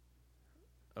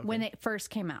when it first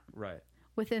came out. Right.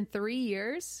 Within 3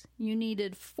 years, you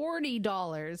needed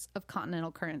 $40 of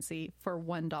continental currency for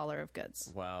 $1 of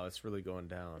goods. Wow, it's really going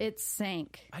down. It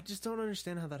sank. I just don't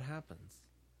understand how that happens.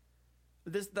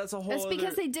 That's a whole. It's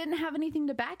because they didn't have anything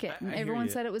to back it. And everyone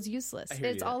said it was useless.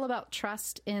 It's all about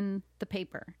trust in the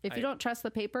paper. If you don't trust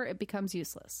the paper, it becomes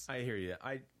useless. I hear you.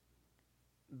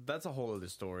 That's a whole other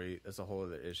story. That's a whole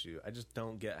other issue. I just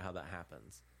don't get how that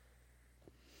happens.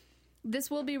 This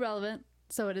will be relevant,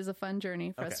 so it is a fun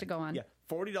journey for us to go on. Yeah,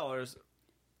 $40,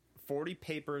 40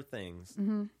 paper things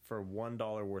for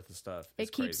 $1 worth of stuff.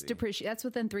 It keeps depreciating. That's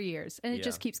within 3 years, and it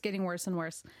just keeps getting worse and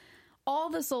worse. All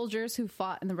the soldiers who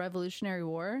fought in the Revolutionary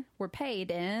War were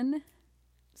paid in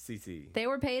CC. They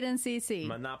were paid in CC.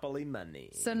 Monopoly money.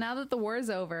 So now that the war is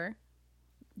over,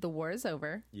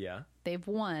 Yeah. They've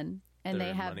won. And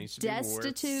they have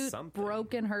destitute,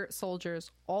 broken, hurt soldiers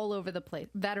all over the place,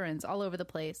 veterans all over the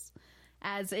place,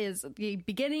 as is the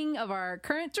beginning of our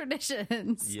current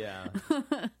traditions. Yeah.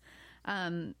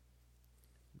 And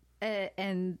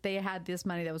they had this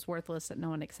money that was worthless that no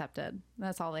one accepted.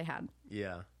 That's all they had.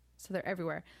 Yeah. So they're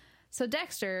everywhere. So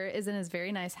Dexter is in his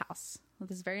very nice house with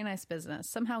his very nice business.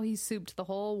 Somehow he souped the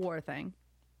whole war thing.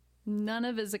 None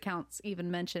of his accounts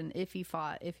even mention if he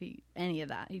fought, any of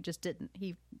that. He just didn't.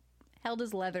 He held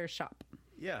his leather shop.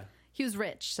 Yeah. He was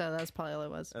rich, so that's probably all it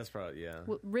was. That's probably, yeah.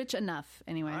 Rich enough,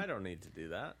 anyway. I don't need to do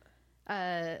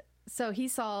that. So he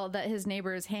saw that his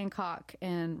neighbors, Hancock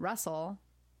and Russell,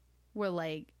 were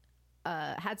like,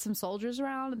 had some soldiers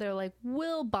around. They're like,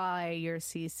 we'll buy your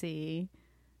CC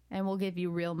and we'll give you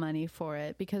real money for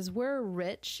it because we're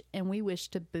rich and we wish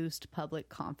to boost public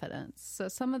confidence. So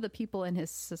some of the people in his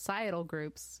societal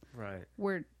groups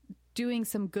were doing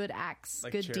some good acts,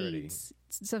 like good charity. Deeds,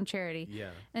 some charity.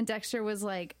 Yeah. And Dexter was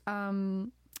like,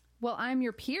 well, I'm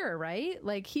your peer, right?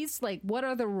 Like, he's like, what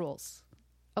are the rules?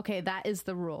 Okay, that is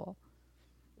the rule.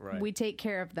 Right. We take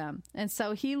care of them. And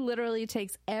so he literally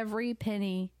takes every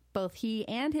penny both he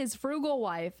and his frugal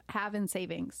wife have in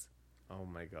savings. Oh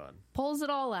my God. Pulls it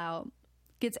all out,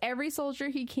 gets every soldier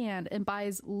he can, and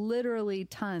buys literally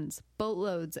tons,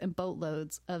 boatloads and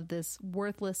boatloads of this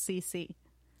worthless CC.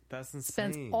 That's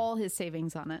insane. Spends all his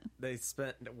savings on it. They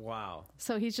spent, wow.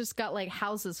 So he's just got like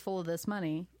houses full of this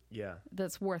money. Yeah.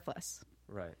 That's worthless.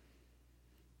 Right.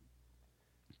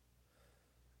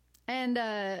 And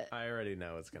I already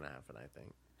know what's going to happen, I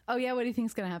think. Oh, yeah? What do you think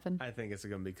is going to happen? I think it's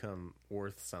going to become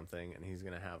worth something, and he's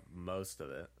going to have most of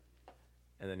it.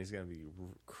 And then he's going to be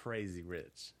crazy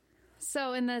rich.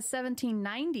 So in the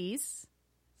 1790s,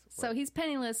 so he's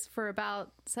penniless for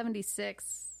about 76,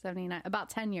 79, about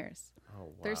 10 years. Oh,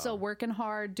 wow. They're still working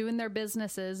hard, doing their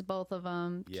businesses, both of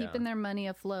them, keeping their money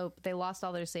afloat. They lost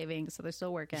all their savings, so they're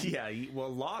still working. Yeah,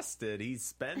 lost it. He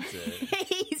spent it.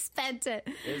 He spent it.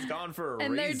 It's gone for a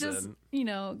reason. And they're just,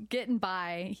 getting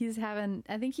by.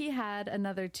 I think he had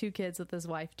another 2 kids with his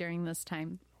wife during this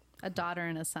time, a daughter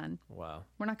and a son. Wow.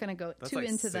 We're not going to go That's too like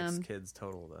into 6 them. kids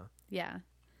total, though. Yeah.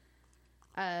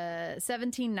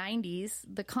 1790s,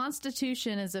 the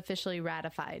Constitution is officially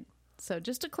ratified. So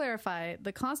just to clarify,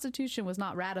 the Constitution was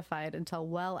not ratified until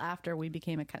well after we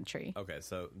became a country. Okay,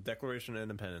 so Declaration of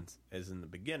Independence is in the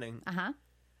beginning. Uh-huh.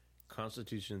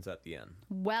 Constitution's at the end.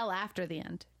 Well after the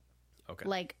end. Okay.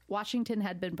 Like, Washington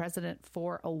had been president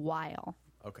for a while.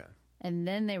 Okay. And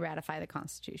then they ratify the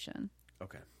Constitution.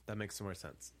 Okay, that makes some more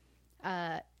sense.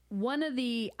 One of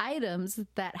the items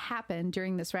that happened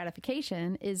during this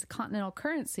ratification is continental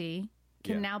currency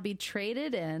can now be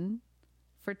traded in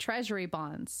for treasury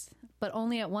bonds, but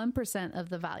only at 1% of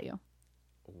the value.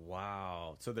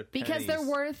 Wow. So they're because they're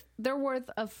worth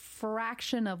a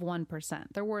fraction of 1%.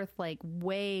 They're worth like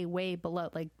way below,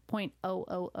 like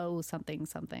 0.000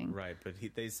 something. Right, but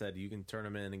they said you can turn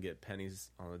them in and get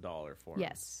pennies on the dollar for them.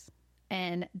 Yes.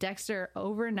 And Dexter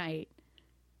overnight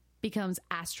becomes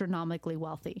astronomically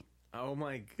wealthy. Oh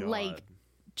my God. Like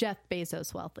Jeff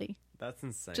Bezos wealthy. That's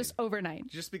insane. Just overnight.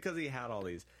 Just because he had all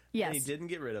these. Yes. And he didn't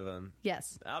get rid of them.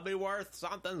 Yes. That'll be worth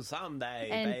something someday,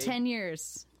 And babe.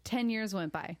 10 years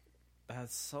went by.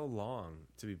 That's so long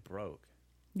to be broke.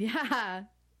 Yeah.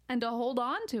 And to hold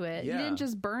on to it. Yeah. You didn't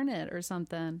just burn it or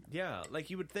something. Yeah.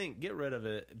 Like you would think, get rid of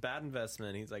it. Bad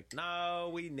investment. He's like, no,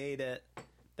 we need it.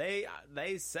 They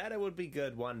said it would be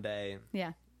good one day.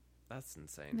 Yeah. That's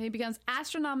insane. He becomes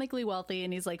astronomically wealthy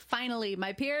and he's like, finally,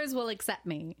 my peers will accept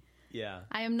me. Yeah.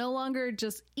 I am no longer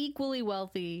just equally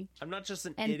wealthy. I'm not just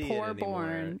an and idiot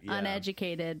poor-born, anymore.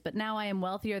 uneducated, but now I am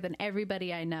wealthier than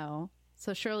everybody I know.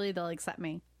 So surely they'll accept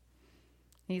me. And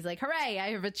he's like, hooray,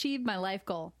 I have achieved my life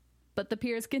goal. But the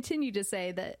peers continue to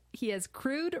say that he has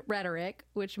crude rhetoric,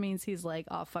 which means he's like,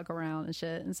 oh, fuck around and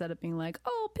shit, instead of being like,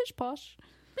 oh, pish posh.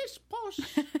 Pish posh.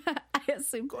 I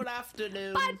assume. Good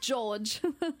afternoon. By George.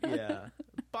 Yeah.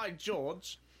 By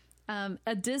George.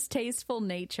 A distasteful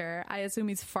nature. I assume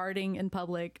he's farting in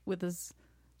public with his,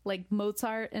 like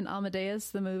Mozart and Amadeus,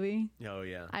 the movie. Oh,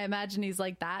 yeah. I imagine he's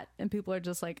like that, and people are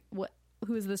just like, "What?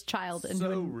 Who is this child?" And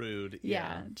so rude.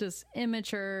 Yeah, just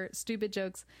immature, stupid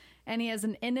jokes, and he has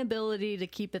an inability to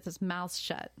keep his mouth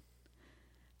shut.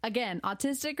 Again,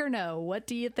 autistic or no? What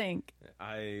do you think?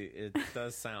 It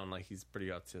does sound like he's pretty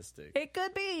autistic. It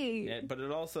could be, but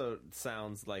it also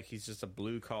sounds like he's just a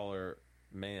blue collar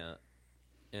man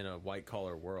in a white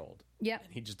collar world. Yeah,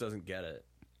 he just doesn't get it.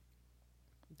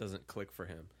 It doesn't click for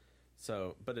him.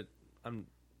 So, but it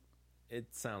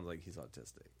sounds like he's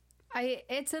autistic.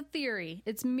 It's a theory.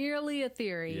 It's merely a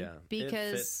theory. Yeah,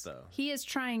 because it fits, though. He is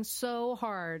trying so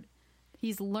hard.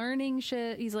 He's learning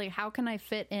shit. He's like, how can I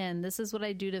fit in? This is what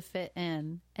I do to fit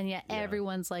in. And yet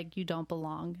everyone's like, you don't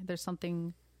belong. There's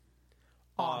something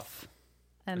off.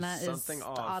 And There's that is something the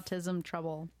off. autism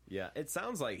trouble. Yeah, it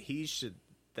sounds like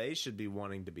they should be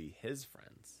wanting to be his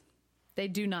friends. They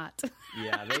do not.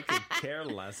 Yeah, they could care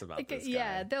less about this guy.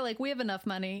 Yeah, they're like, we have enough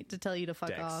money to tell you to fuck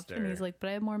Dexter. off. And he's like, but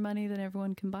I have more money than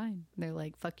everyone combined. They're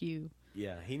like, fuck you.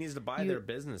 Yeah, he needs to buy their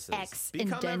businesses.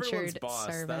 Become everyone's Ex-indentured boss.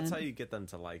 servant. That's how you get them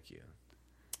to like you.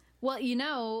 Well,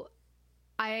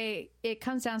 it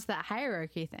comes down to that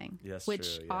hierarchy thing, Yes,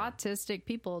 which true, yeah. autistic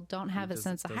people don't have a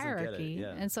sense of hierarchy.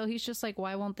 Yeah. And so he's just like,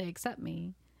 why won't they accept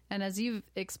me? And as you've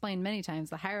explained many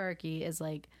times, the hierarchy is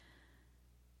like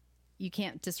you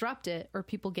can't disrupt it or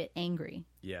people get angry.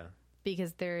 Yeah.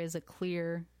 Because there is a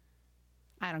clear...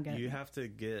 I don't get it.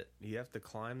 You have to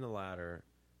climb the ladder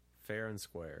fair and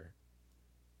square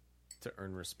to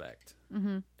earn respect.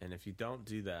 Mm-hmm. And if you don't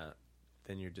do that,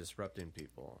 then you're disrupting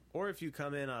people. Or if you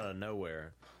come in out of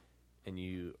nowhere and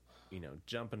you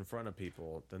jump in front of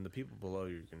people, then the people below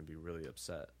you are going to be really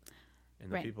upset.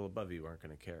 And the people above you aren't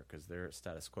going to care because their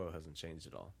status quo hasn't changed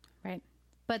at all. Right.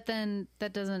 But then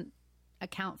that doesn't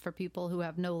account for people who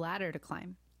have no ladder to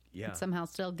climb. Yeah. And somehow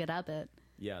still get up it.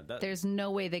 Yeah. There's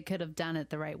no way they could have done it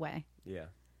the right way. Yeah.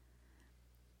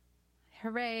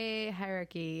 Hooray,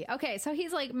 hierarchy. Okay, so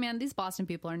he's like, man, these Boston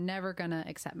people are never going to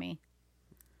accept me.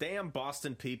 Damn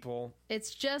Boston people.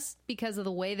 It's just because of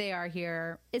the way they are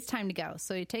here. It's time to go.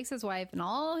 So he takes his wife and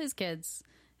all his kids,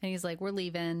 and he's like, we're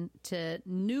leaving to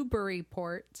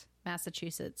Newburyport,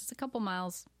 Massachusetts. It's a couple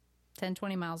miles, 10,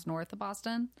 20 miles north of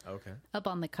Boston. Okay. Up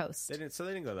on the coast. They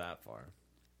didn't go that far.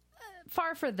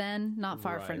 Far for then, not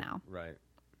far for now. Right.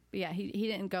 But yeah, he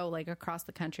didn't go like across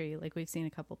the country like we've seen a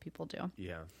couple people do.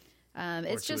 Yeah.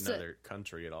 It's to just another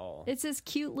country at all. It's this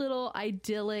cute little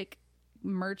idyllic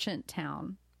merchant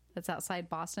town that's outside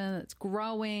Boston. It's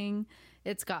growing.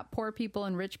 It's got poor people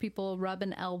and rich people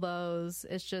rubbing elbows.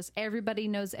 It's just everybody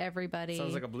knows everybody.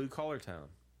 Sounds like a blue collar town.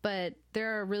 But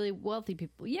there are really wealthy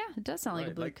people. Yeah, it does sound like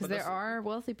a blue, because there are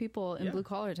wealthy people in blue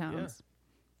collar towns.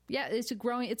 Yeah, it's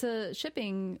a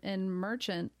shipping and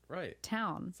merchant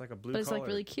town. It's like a blue collar. But it's collar, like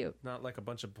really cute. Not like a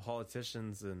bunch of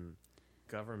politicians and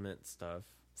government stuff.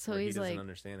 So he doesn't like,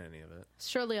 understand any of it.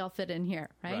 Surely I'll fit in here,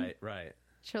 right? Right.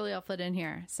 Surely I'll fit in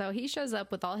here. So he shows up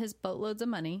with all his boatloads of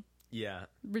money. Yeah.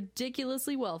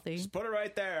 Ridiculously wealthy. Just put it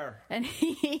right there. And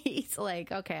he's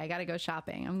like, okay, I got to go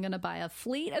shopping. I'm going to buy a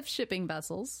fleet of shipping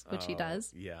vessels, which he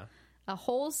does. Yeah. A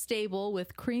whole stable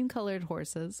with cream-colored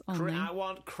horses only. I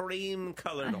want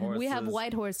cream-colored horses. We have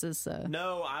white horses, sir.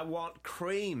 No, I want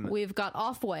cream. We've got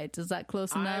off-white. Is that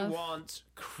close enough? I want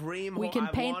cream. We can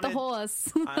paint the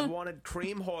horse. I wanted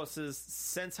cream horses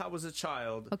since I was a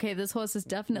child. Okay, this horse is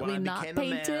definitely not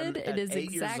painted. It is 8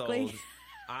 exactly... years old,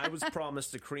 I was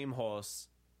promised a cream horse.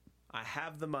 I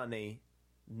have the money.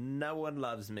 No one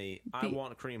loves me. I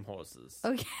want cream horses.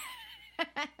 Okay.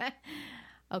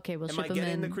 Okay, we'll ship them in. Am I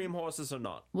getting the cream horses or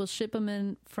not? We'll ship them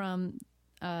in from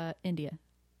India.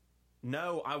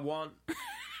 No, I want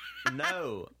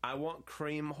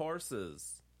cream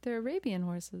horses. They're Arabian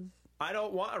horses. I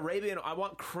don't want Arabian. I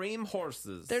want cream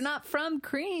horses. They're not from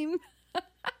cream.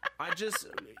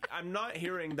 I'm not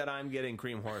hearing that I'm getting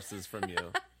cream horses from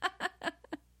you.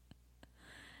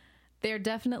 They're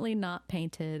definitely not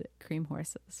painted cream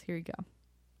horses. Here we go.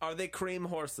 Are they cream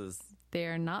horses? They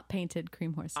are not painted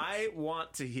cream horses. I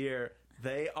want to hear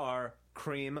they are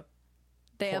cream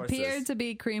They horses. appear to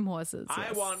be cream horses. Yes.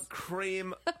 I want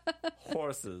cream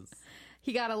horses.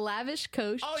 He got a lavish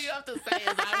coach. All you have to say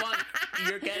is,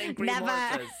 you're getting cream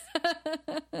horses.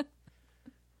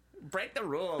 Break the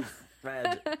rules,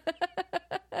 Fred.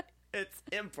 It's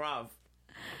improv.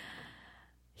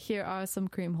 Here are some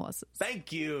cream horses.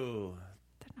 Thank you.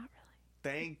 They're not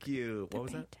really. Thank you. What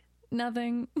was that?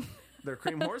 Nothing. They're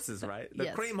cream horses, right? They're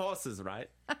Yes. cream horses, right?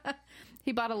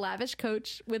 He bought a lavish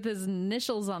coach with his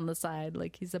initials on the side,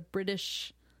 like he's a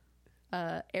British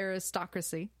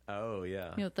aristocracy. Oh,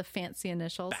 yeah. With the fancy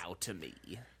initials. Bow to me.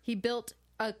 He built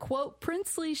a, quote,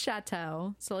 princely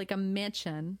chateau, so like a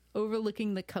mansion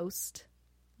overlooking the coast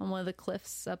on one of the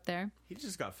cliffs up there. He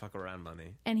just got fuck around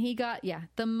money. And he got,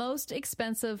 the most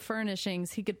expensive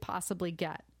furnishings he could possibly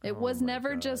get. It was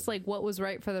never just like what was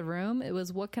right for the room. It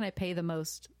was what can I pay the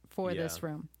most for this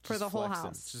room, for the whole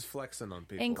house. Just flexing on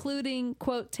people. Including,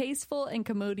 quote, tasteful and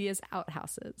commodious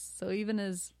outhouses. So even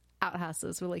his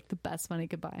outhouses were like the best money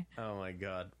could buy. Oh my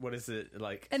God. What is it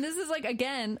like? And this is like,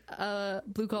 again, a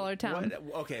blue collar town.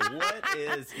 What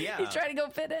is, He's trying to go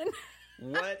fit in.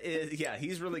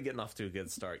 He's really getting off to a good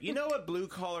start. You know what blue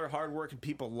collar, hardworking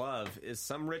people love is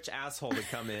some rich asshole to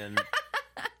come in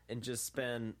and just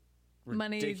spend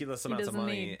ridiculous amounts of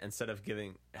money instead of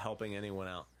helping anyone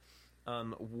out.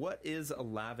 What is a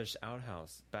lavish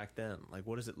outhouse back then? Like,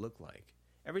 what does it look like?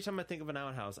 Every time I think of an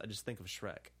outhouse, I just think of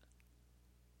Shrek.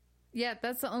 Yeah,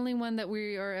 that's the only one that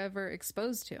we are ever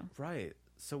exposed to. Right.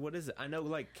 So what is it? I know,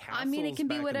 like, castles. I mean, it can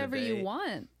be whatever you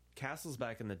want. Castles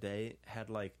back in the day had,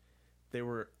 like, they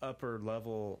were upper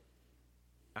level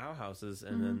outhouses,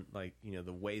 and then, like,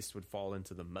 the waste would fall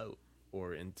into the moat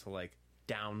or into, like,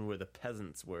 down where the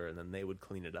peasants were, and then they would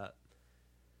clean it up.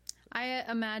 I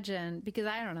imagine, because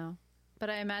I don't know, but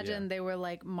I imagine they were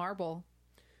like marble.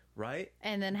 Right.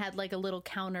 And then had like a little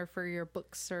counter for your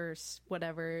books or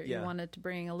whatever you wanted to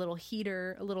bring, a little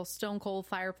heater, a little stone cold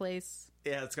fireplace.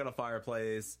 Yeah, it's got a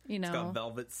fireplace. It's got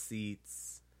velvet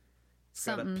seats. It's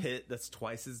got a pit that's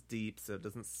twice as deep so it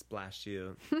doesn't splash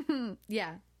you.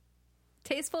 Yeah.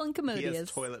 Tasteful and commodious. He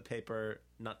has toilet paper,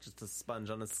 not just a sponge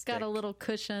on a stick. It's got a little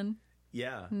cushion.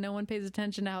 Yeah. No one pays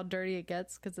attention to how dirty it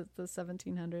gets because it's the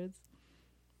 1700s.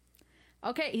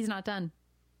 Okay, he's not done.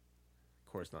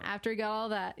 Of course not. After he got all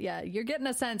that, yeah, you're getting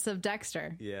a sense of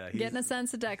Dexter. Yeah. Getting a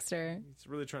sense of Dexter. He's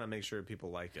really trying to make sure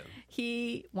people like him.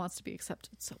 He wants to be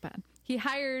accepted so bad. He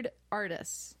hired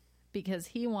artists because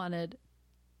he wanted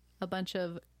a bunch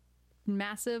of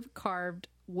massive carved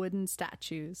wooden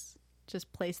statues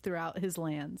just placed throughout his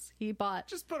lands.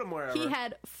 Just put them wherever. He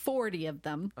had 40 of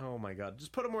them. Oh my God.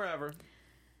 Just put them wherever.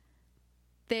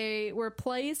 They were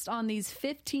placed on these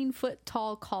 15-foot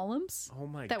tall columns. Oh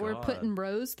my God. That were put in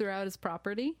rows throughout his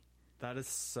property.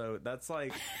 That's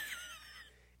like,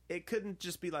 it couldn't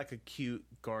just be like a cute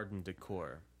garden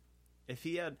decor. If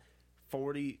he had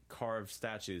 40 carved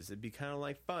statues, it'd be kind of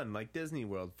like fun, like Disney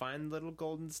World. Find little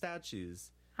golden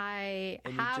statues. Go ahead.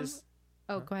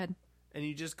 And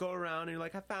you just go around and you're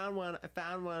like, I found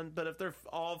one. But if they're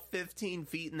all 15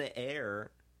 feet in the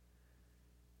air,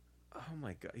 oh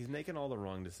my God, he's making all the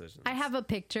wrong decisions. I have a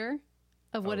picture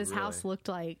of what his house looked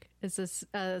like. It's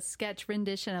a sketch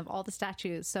rendition of all the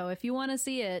statues. So if you want to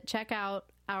see it, check out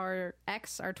our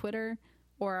Twitter,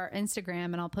 or our Instagram,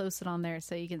 and I'll post it on there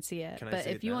so you can see it. But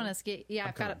if you want to skate,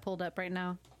 I've got it pulled up right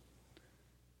now.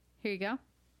 Here you go.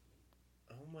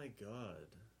 Oh my God.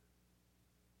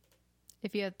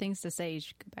 If you have things to say, you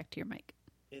should go back to your mic.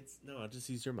 I'll just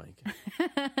use your mic.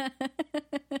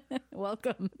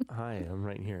 Welcome. Hi, I'm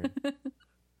right here.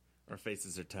 Our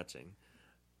faces are touching.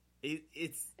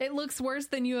 It looks worse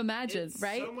than you imagined,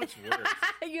 right? So much worse.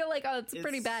 You're like, oh, it's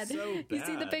pretty bad. So bad. You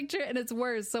see the picture and it's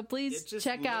worse. So please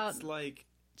check it out. Like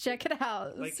see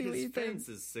what you his think. fence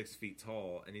is 6 feet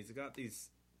tall, and he's got these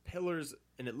pillars,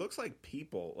 and it looks like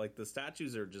people. Like the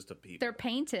statues are just a people. They're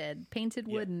painted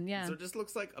wooden. Yeah. So it just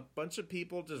looks like a bunch of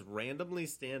people just randomly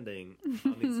standing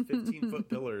on these 15-foot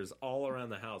pillars all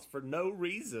around the house for no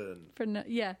reason.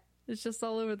 It's just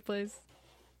all over the place.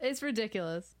 It's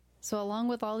ridiculous. So along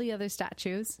with all the other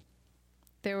statues,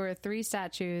 there were 3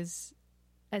 statues,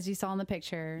 as you saw in the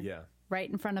picture. Yeah. Right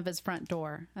in front of his front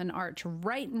door, an arch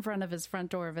right in front of his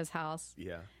front door of his house.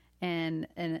 Yeah. And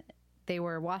they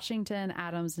were Washington,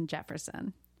 Adams, and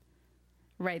Jefferson.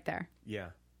 Right there.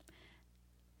 Yeah.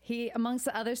 Amongst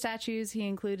the other statues, he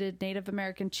included Native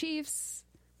American chiefs.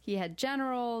 He had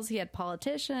generals, he had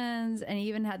politicians, and he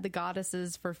even had the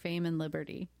goddesses for fame and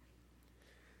liberty.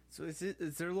 So is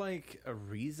there like a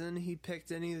reason he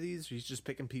picked any of these? Or he's just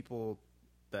picking people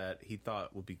that he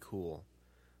thought would be cool?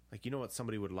 Like, you know what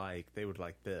somebody would like? They would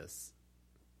like this.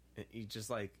 And he just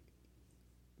like,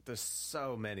 there's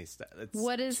so many statues.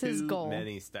 What is his goal? Too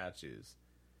many statues.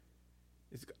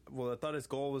 I thought his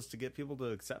goal was to get people to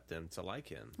accept him, to like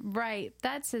him. Right.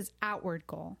 That's his outward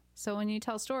goal. So when you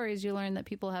tell stories, you learn that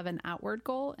people have an outward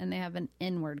goal and they have an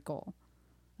inward goal.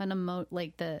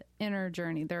 Like the inner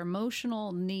journey, their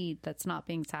emotional need that's not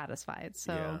being satisfied.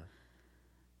 So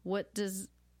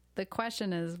the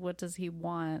question is, what does he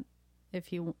want? If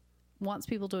he wants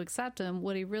people to accept him,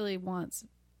 what he really wants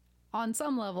on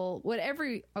some level,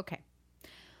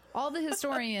 all the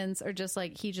historians are just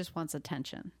like, he just wants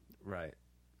attention. Right.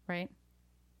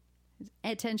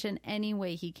 Attention any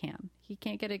way he can. He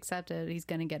can't get accepted. He's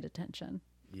going to get attention.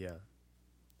 Yeah.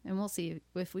 And we'll see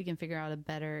if we can figure out a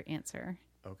better answer.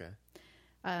 Okay.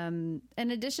 In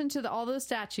addition to all those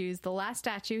statues, the last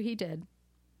statue he did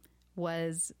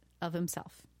was of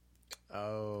himself.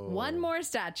 Oh. One more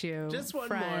statue. Just one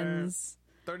friends.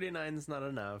 more. 39 is not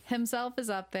enough. Himself is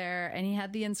up there, and he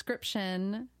had the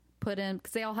inscription put in,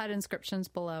 because they all had inscriptions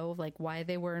below, like why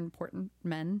they were important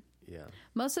men. Yeah.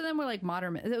 Most of them were like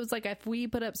modern. It was like if we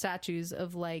put up statues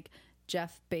of like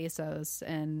Jeff Bezos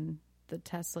and the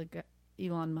Tesla,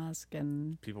 Elon Musk,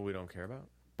 and people we don't care about.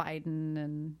 Biden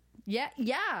and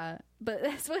but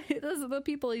those are the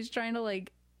people he's trying to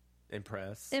like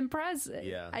impress.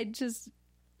 Yeah.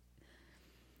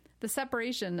 The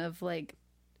separation of like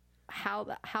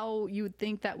how you would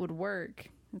think that would work.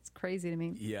 It's crazy to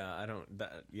me. Yeah,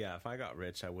 if I got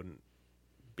rich, I wouldn't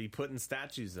be putting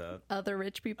statues up. Other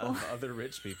rich people. Of other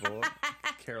rich people.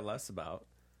 Care less about.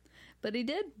 But he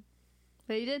did.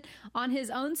 On his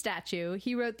own statue,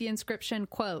 he wrote the inscription,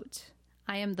 quote,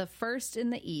 "I am the first in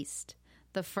the East,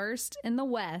 the first in the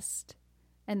West,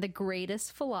 and the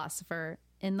greatest philosopher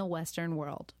in the Western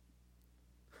world."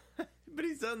 But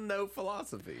he's done no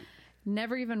philosophy.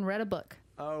 Never even read a book.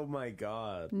 Oh my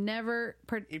God. Never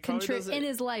in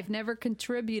his life, never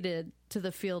contributed to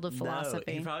the field of philosophy.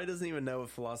 No, he probably doesn't even know what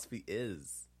philosophy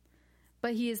is.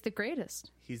 But he is the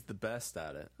greatest. He's the best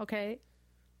at it. Okay.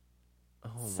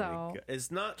 Oh my God.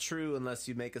 It's not true unless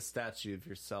you make a statue of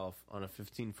yourself on a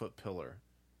 15-foot pillar.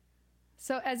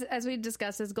 So as we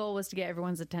discussed, his goal was to get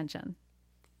everyone's attention.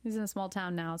 He's in a small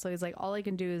town now, so he's like, all I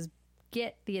can do is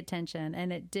get the attention.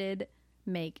 And it did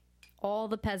make all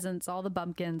the peasants, all the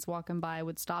bumpkins walking by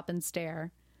would stop and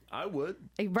stare. I would.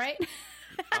 Right?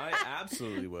 I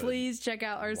absolutely would. Please check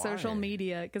out our social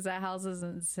media, because that house is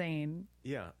insane.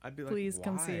 Yeah, I'd be like, please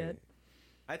come see it.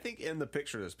 I think in the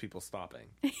picture there's people stopping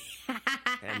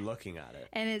and looking at it.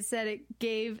 And it said it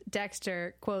gave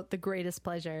Dexter, quote, the greatest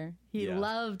pleasure. He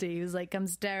loved it. He was like, come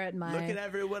stare at my Look at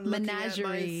everyone menagerie.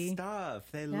 Looking at my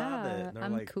stuff. They love it. And they're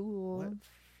I'm like, cool. What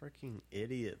freaking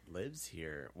idiot lives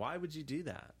here? Why would you do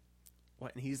that?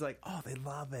 What? And he's like, oh, they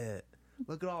love it.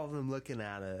 Look at all of them looking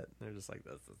at it. They're just like,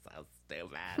 this is so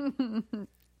stupid.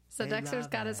 So Dexter's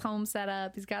got his home set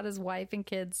up. He's got his wife and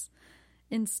kids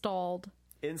installed,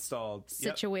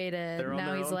 situated. They're on now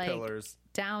their he's own like pillars.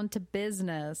 Down to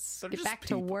business. They're Get back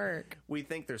people. to work. We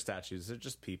think they're statues. They're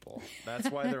just people.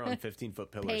 That's why they're on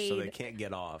 15-foot pillars, so they can't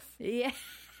get off. Yeah.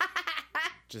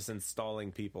 Just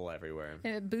installing people everywhere.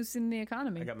 And boosting the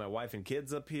economy. I got my wife and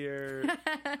kids up here.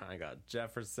 I got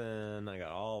Jefferson. I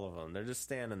got all of them. They're just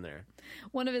standing there.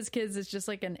 One of his kids is just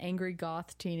like an angry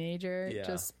goth teenager. Yeah.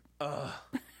 Just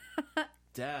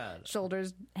Dad.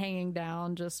 Shoulders hanging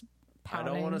down, just pouting.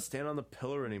 I don't want to stand on the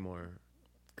pillar anymore.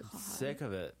 God. I'm sick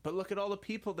of it. But look at all the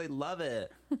people. They love it.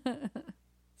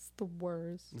 It's the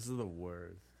worst. This is the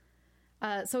worst.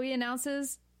 So he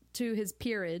announces to his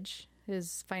peerage,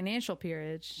 his financial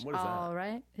peerage. What is that? All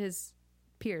right. His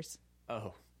peers.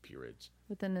 Oh, peerage.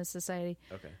 Within his society.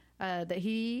 Okay. That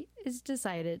he is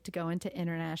decided to go into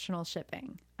international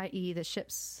shipping, i.e. the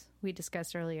ships we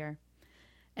discussed earlier.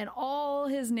 And all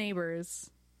his neighbors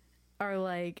are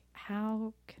like,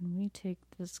 how can we take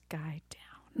this guy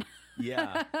down?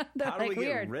 Yeah. How do like, we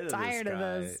get rid of this guy? Tired of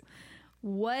this.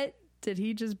 What did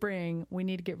he just bring? We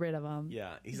need to get rid of him.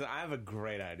 Yeah. He's like, I have a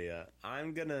great idea.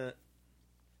 I'm going to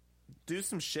do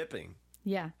some shipping.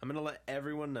 Yeah. I'm going to let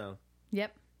everyone know.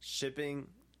 Yep. Shipping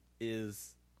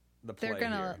is the play. They're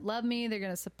going to love me. They're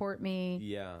going to support me.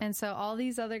 Yeah. And so all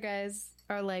these other guys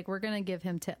are like, we're going to give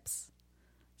him tips.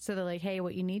 So they're like, hey,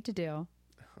 what you need to do.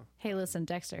 Hey, listen,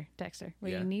 Dexter,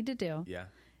 what you need to do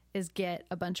is get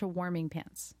a bunch of warming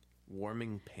pants.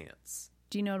 Warming pants.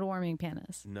 Do you know what a warming pan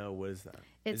is? No, what is that?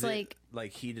 It's is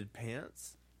like heated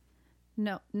pants?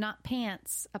 No, not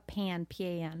pants, a pan,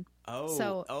 P-A-N. Oh.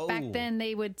 So back then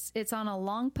it's on a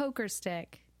long poker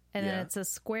stick, and then it's a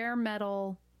square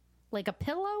metal, like a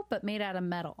pillow, but made out of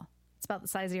metal. It's about the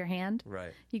size of your hand.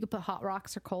 Right. You could put hot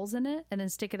rocks or coals in it and then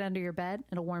stick it under your bed.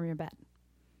 It'll warm your bed.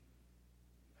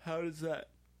 How does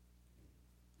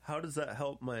that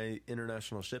help my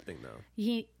international shipping, though?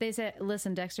 They said,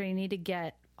 listen, Dexter, you need to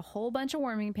get a whole bunch of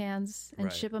warming pans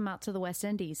and ship them out to the West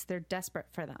Indies. They're desperate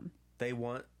for them. They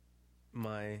want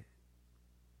my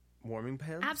warming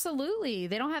pans? Absolutely.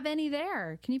 They don't have any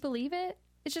there. Can you believe it?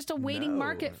 It's just a waiting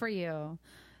market for you.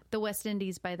 The West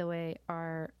Indies, by the way,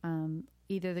 are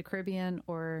either the Caribbean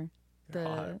or They're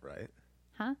hot, right?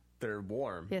 Huh? They're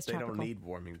warm. Yeah, it's they tropical. Don't need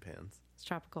warming pans. It's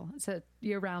tropical. It's a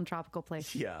year-round tropical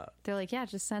place. Yeah. They're like, yeah,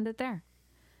 just send it there.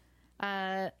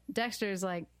 Dexter's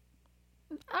like,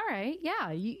 all right,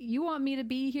 yeah, you want me to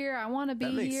be here? I want to be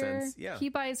that makes here. Sense. Yeah. He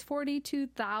buys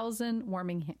 42,000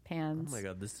 warming pans. Oh my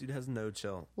God, this dude has no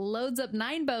chill. Loads up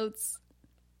 9 boats,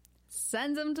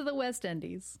 sends them to the West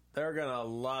Indies. They're going to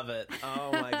love it.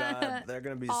 Oh my God. They're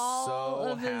going to be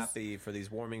so happy for these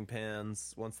warming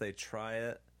pans. Once they try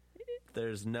it,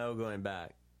 there's no going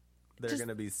back. They're going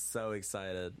to be so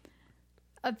excited.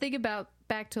 I'm thinking about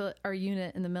back to our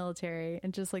unit in the military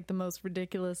and just like the most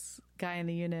ridiculous guy in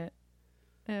the unit.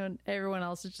 And everyone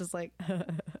else is just like,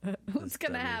 what's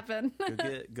going to happen?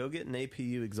 go get an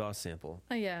APU exhaust sample.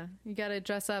 Oh, yeah. You got to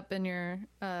dress up in your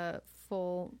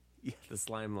full... Yeah, the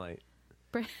slime light.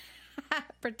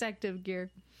 Protective gear.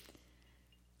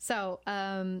 So,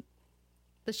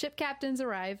 the ship captains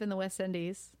arrive in the West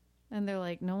Indies, and they're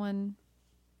like, no one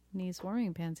needs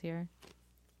warming pans here.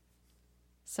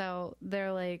 So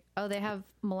they're like, oh, they have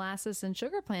molasses and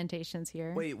sugar plantations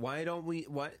here. Wait, why don't we...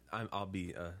 I'll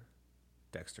be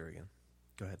Dexter again.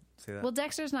 Go ahead, say that. Well,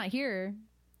 Dexter's not here,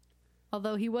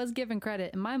 although he was given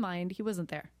credit. In my mind, he wasn't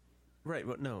there. Right,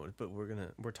 but no, but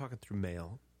we're talking through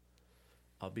mail.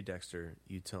 I'll be Dexter.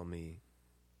 You tell me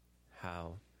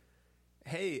how.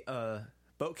 Hey,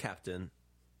 boat captain,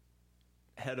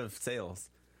 head of sales,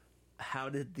 how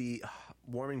did the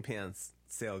warming pans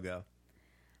sale go?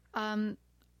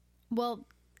 Well,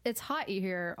 it's hot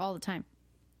here all the time.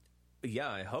 Yeah,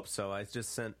 I hope so. I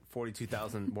just sent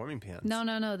 42,000 warming pans.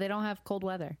 No. They don't have cold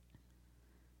weather.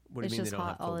 What do you mean they don't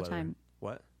have cold all the weather? time.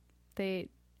 What?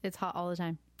 It's hot all the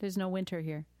time. There's no winter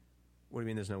here. What do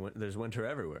you mean there's winter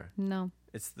everywhere? No.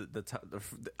 It's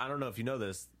I don't know if you know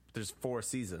this. There's 4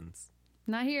 seasons.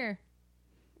 Not here.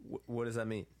 What does that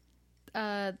mean?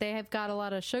 They have got a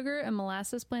lot of sugar and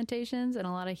molasses plantations and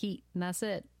a lot of heat, and that's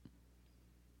it.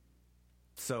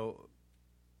 So,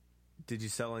 did you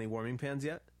sell any warming pans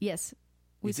yet? Yes.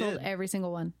 We sold every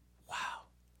single one. Wow.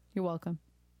 You're welcome.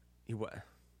 What? I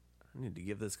need to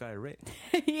give this guy a rate.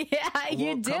 Yeah,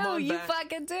 you do. You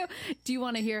fucking do. Do you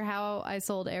want to hear how I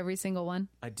sold every single one?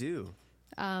 I do.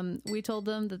 We told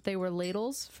them that they were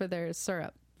ladles for their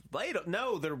syrup. Ladle?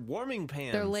 No, they're warming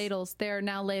pans. They're ladles. They are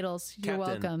now ladles. You're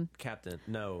welcome. Captain,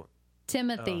 no.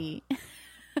 Timothy.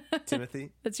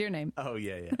 Timothy? That's your name. Oh,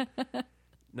 yeah.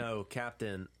 No,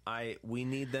 Captain, we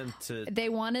need them to... They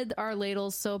wanted our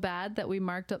ladles so bad that we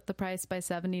marked up the price by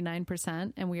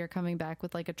 79%, and we are coming back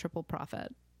with like a triple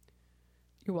profit.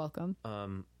 You're welcome.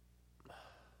 I'm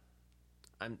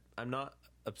not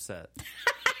upset.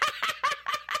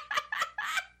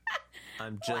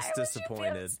 I'm just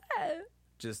disappointed.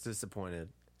 Just disappointed.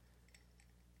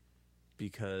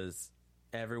 Because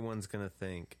everyone's going to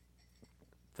think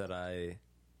that I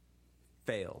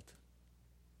failed.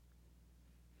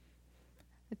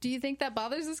 Do you think that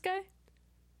bothers this guy?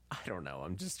 I don't know.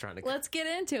 I'm just trying to... Let's get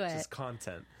into it. Just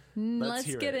content.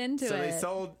 Let's get into it. So they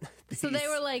sold... So they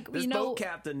were like, this boat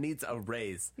captain needs a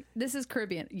raise. This is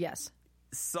Caribbean. Yes.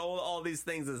 Sold all these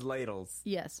things as ladles.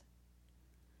 Yes.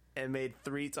 And made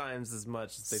 3 times as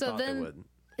much as they thought they would.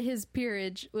 His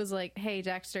peerage was like, hey,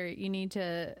 Dexter, you need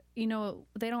to...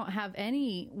 they don't have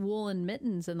any woolen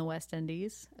mittens in the West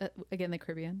Indies. Again, the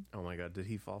Caribbean. Oh my God. Did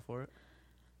he fall for it?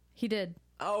 He did.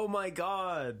 Oh my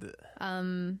God.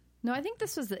 No, I think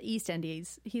this was the East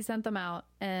Indies. He sent them out,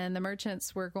 and the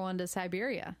merchants were going to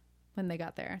Siberia when they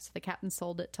got there. So the captain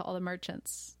sold it to all the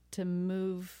merchants to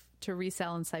move to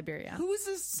resell in Siberia. Who is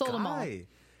this sold guy? Them all.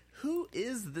 Who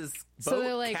is this boat So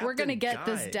they're like, we're going to get guy?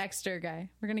 this Dexter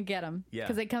guy. We're going to get him. Yeah.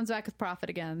 Because he comes back with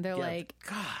profit again. They're like,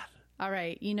 God. All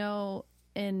right,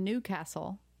 in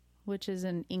Newcastle, which is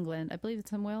in England, I believe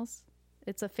it's in Wales,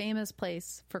 it's a famous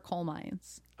place for coal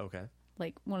mines. Okay.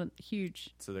 Like one of the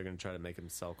huge. So they're going to try to make him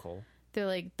sell coal? They're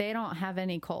like, they don't have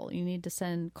any coal. You need to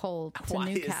send coal to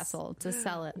Newcastle to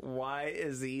sell it. Why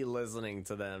is he listening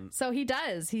to them? So he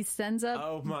does. He sends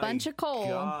a bunch of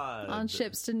coal on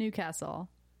ships to Newcastle.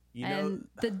 And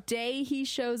the day he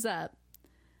shows up,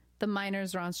 the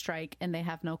miners are on strike and they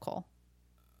have no coal.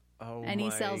 Oh, and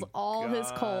he sells all his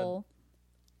coal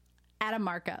at a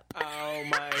markup. Oh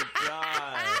my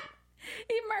God.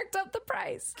 He marked up the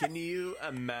price. Can you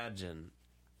imagine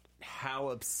how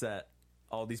upset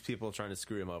all these people trying to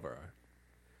screw him over are?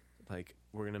 Like,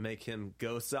 we're going to make him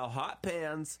go sell hot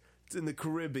pans. It's in the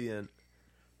Caribbean.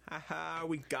 Ha,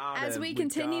 we got him. As we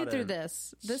continue through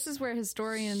this is where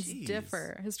historians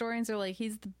differ. Historians are like,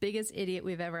 he's the biggest idiot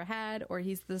we've ever had, or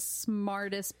he's the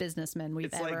smartest businessman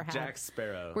we've ever had. It's like Jack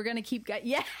Sparrow. We're going to keep...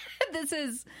 Yeah, this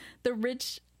is the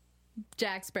rich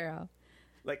Jack Sparrow.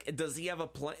 Like, does he have a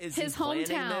plan? Is his he planning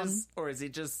hometown, this, or is he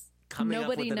just coming up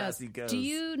with it as he goes? Do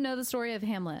you know the story of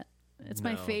Hamlet? It's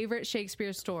my favorite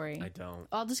Shakespeare story. I don't.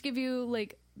 I'll just give you,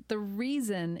 like, the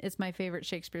reason it's my favorite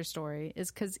Shakespeare story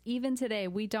is because even today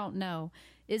we don't know,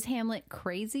 is Hamlet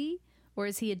crazy or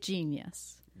is he a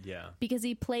genius? Yeah. Because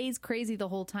he plays crazy the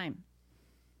whole time.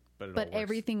 But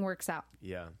everything works out.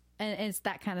 Yeah. And it's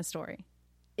that kind of story.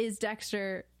 Is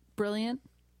Dexter brilliant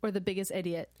or the biggest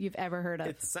idiot you've ever heard of?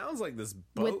 It sounds like this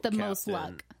boat with the captain, most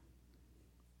luck.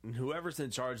 Whoever's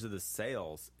in charge of the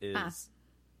sales is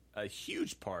a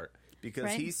huge part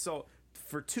because he sold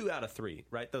for 2 out of 3,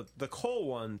 right? The coal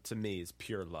one to me is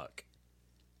pure luck.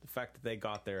 The fact that they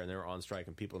got there and they were on strike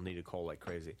and people needed coal like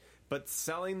crazy. But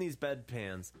selling these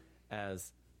bedpans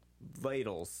as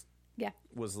ladles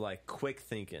was like quick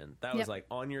thinking. That was like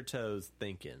on your toes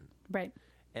thinking. Right.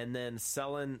 And then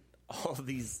selling all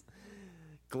these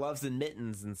gloves and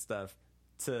mittens and stuff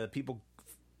to people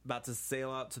about to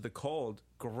sail out to the cold.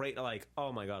 Great. Like,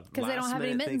 oh my God. Because they don't have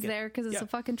any mittens there because it's the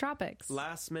fucking tropics.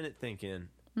 Last minute thinking.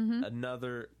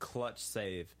 Another clutch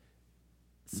save.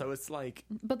 So it's like...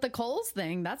 But the Coles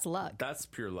thing, that's luck. That's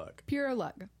pure luck. Pure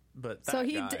luck. But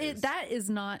that is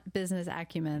not business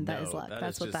acumen. That is luck.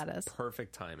 That's what that is.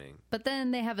 Perfect timing. But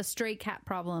then they have a stray cat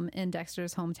problem in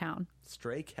Dexter's hometown.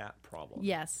 Stray cat problem?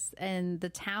 Yes. And the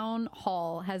town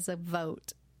hall has a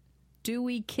vote. Do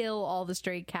we kill all the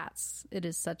stray cats? It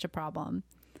is such a problem.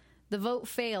 The vote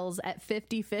fails at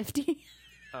 50-50.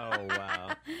 Oh,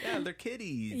 wow. Yeah, they're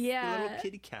kitties. Yeah. They're little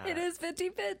kitty cats. It is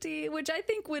 50-50, which I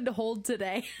think would hold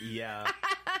today. Yeah.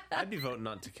 I'd be voting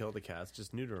not to kill the cats,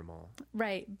 just neuter them all.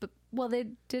 Right. But, well, they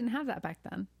didn't have that back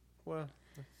then. Well,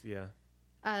 yeah.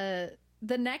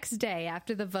 The next day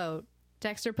after the vote,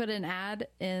 Dexter put an ad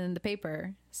in the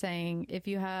paper saying, if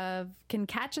you can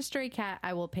catch a stray cat,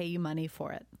 I will pay you money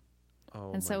for it.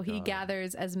 Oh, and so he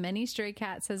gathers as many stray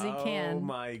cats as he can. Oh,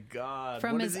 my God.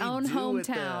 From his own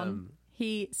hometown.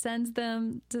 He sends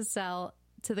them to sell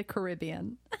to the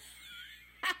Caribbean.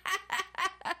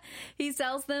 He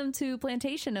sells them to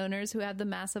plantation owners who have the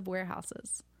massive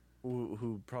warehouses.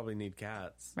 Who probably need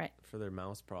cats. Right. For their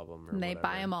mouse problem. And they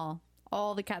buy them all.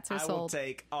 All the cats are sold. I will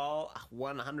take all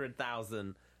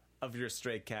 100,000 of your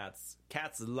stray cats.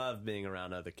 Cats love being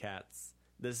around other cats.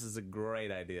 This is a great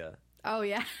idea. Oh,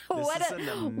 yeah.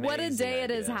 What a day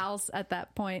at his house at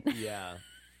that point. Yeah.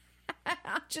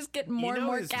 Just getting more and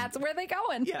more cats. Where are they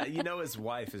going? Yeah, his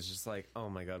wife is just like, oh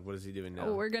my God, what is he doing now?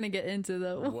 Oh, we're going to get into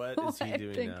what is he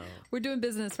doing now? We're doing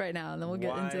business right now, and then we'll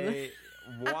get into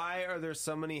why are there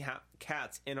so many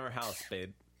cats in our house,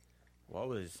 babe? Well,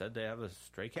 they said they have a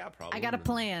stray cat problem. I got a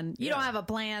plan. You don't have a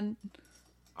plan.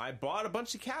 I bought a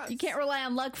bunch of cats. You can't rely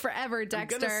on luck forever,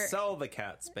 Dexter. I'm going to sell the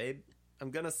cats, babe.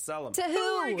 I'm going to sell them. To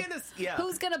who? Yeah.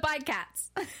 Who's going to buy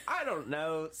cats? I don't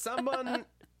know. Someone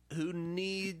who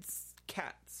needs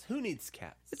cats. Who needs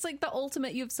cats? It's like the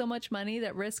ultimate, you have so much money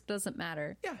that risk doesn't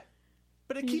matter. Yeah.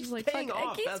 But it keeps paying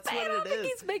off. That's what it is. It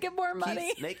keeps making more money.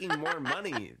 Keeps making more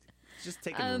money. Just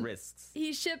taking risks.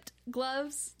 He shipped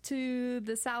gloves to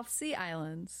the South Sea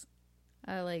Islands,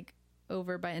 like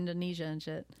over by Indonesia and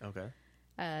shit. Okay.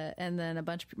 And then a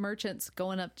bunch of merchants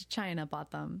going up to China bought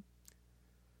them.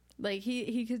 Like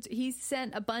he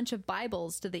sent a bunch of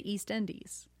Bibles to the East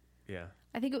Indies. Yeah.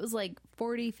 I think it was like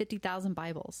 50,000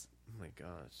 Bibles. Oh my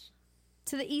gosh.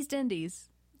 To the East Indies.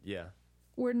 Yeah.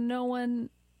 Where no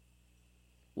one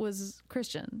was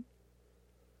Christian.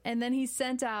 And then he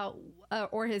sent out,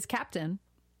 or his captain,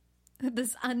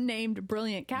 this unnamed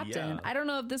brilliant captain. Yeah. I don't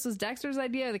know if this was Dexter's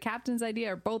idea or the captain's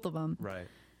idea or both of them. Right.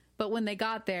 But when they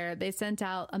got there, they sent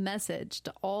out a message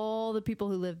to all the people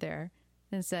who lived there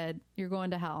and said, you're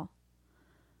going to hell.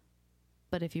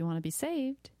 But if you want to be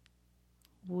saved,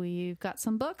 we've got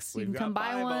some books. You can come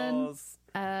buy one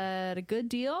at a good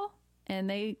deal. And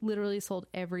they literally sold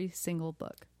every single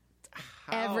book.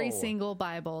 How? Every single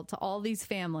Bible to all these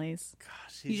families.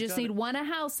 Gosh, you just need one a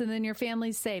house and then your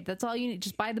family's saved. That's all you need.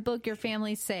 Just buy the book, your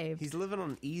family's saved. He's living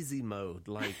on easy mode.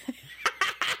 Like,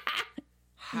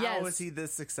 how is he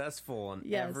this successful on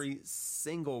every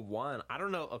single one? I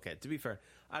don't know. Okay, to be fair,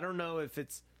 I don't know if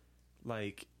it's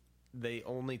like they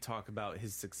only talk about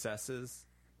his successes.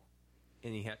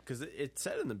 And he had, because it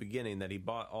said in the beginning that he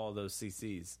bought all those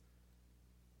CCs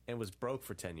and was broke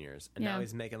for 10 years. And now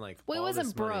he's making like, well, he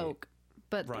wasn't broke.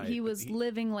 But he was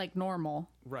living like normal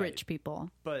rich people.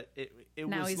 But it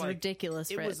now was he's like, ridiculous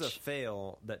rich. It was a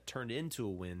fail that turned into a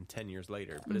win 10 years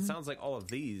later. But it sounds like all of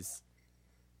these,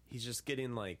 he's just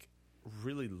getting like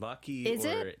really lucky. Is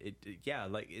it? Yeah,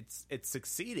 like it's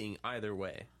succeeding either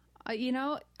way.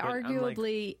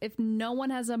 Arguably, if no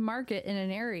one has a market in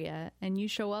an area and you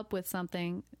show up with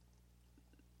something,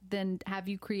 then have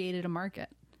you created a market?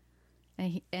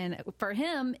 And for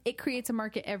him, it creates a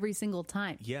market every single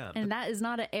time. Yeah. And that is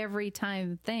not an every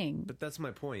time thing. But that's my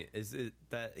point. Is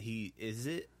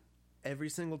it every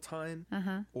single time?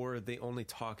 Or are they only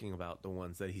talking about the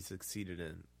ones that he succeeded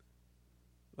in?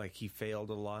 Like he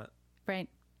failed a lot. Right.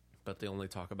 But they only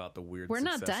talk about the weird We're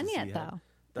not done yet, though.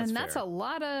 That's a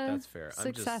lot of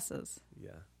successes.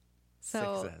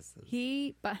 So successes.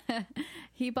 He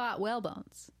bought whale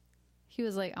bones. He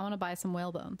was like, I want to buy some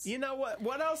whale bones. You know what?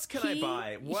 What else can I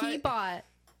buy? He bought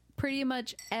pretty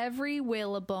much every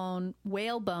whale bone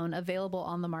available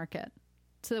on the market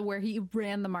to where he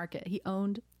ran the market. He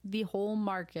owned the whole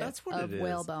market of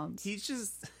whale bones. He's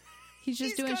just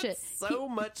doing shit. So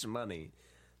much money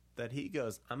that he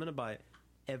goes, I'm going to buy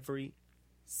every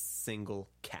single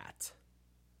cat.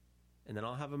 And then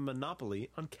I'll have a monopoly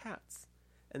on cats.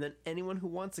 And then anyone who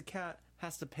wants a cat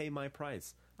has to pay my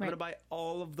price. I'm going to buy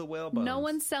all of the whale bones. No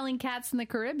one's selling cats in the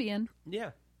Caribbean. Yeah.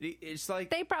 It's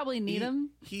like... They probably need them.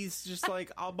 He's just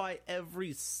like, I'll buy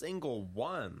every single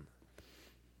one.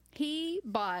 He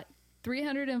bought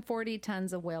 340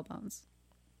 tons of whale bones.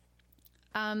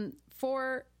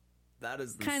 For that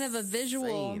is kind of a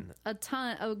visual, a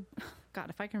ton... Oh, God,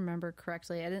 if I can remember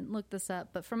correctly, I didn't look this up,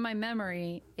 but from my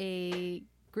memory, a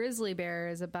grizzly bear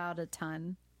is about a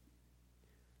ton.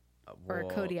 Or a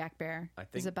Kodiak bear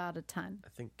is about a ton. I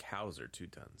think cows are 2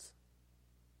 tons.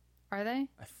 Are they?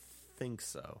 I think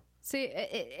so. See,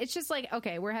 it's just like,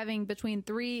 okay, we're having between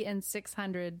 300 and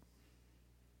 600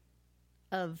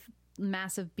 of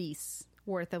massive beasts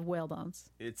worth of whale bones.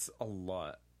 It's a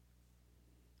lot.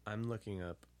 I'm looking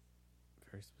up a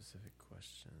very specific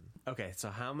question. Okay, so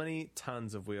how many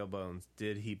tons of whale bones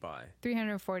did he buy?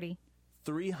 340.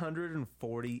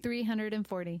 340?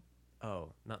 340.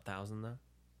 Oh, not 1,000 though?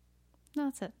 No,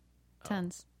 that's it.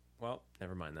 Tons. Oh. Well,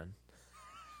 never mind then.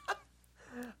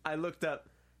 I looked up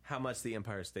how much the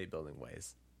Empire State Building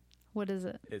weighs. What is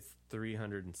it? It's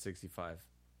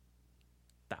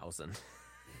 365,000.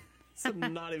 So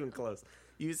not even close.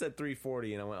 You said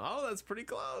 340 and I went, oh, that's pretty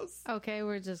close. Okay,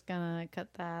 we're just gonna cut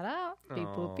that out. Beep,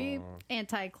 boop, beep.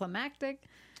 Anticlimactic.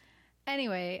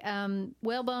 Anyway,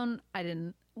 whalebone,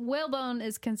 whalebone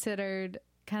is considered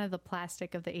kind of the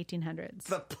plastic of the 1800s.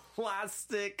 The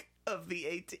plastic of the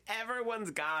 18...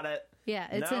 Everyone's got it. Yeah,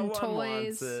 it's in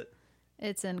toys.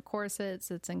 It's in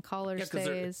corsets. It's in collar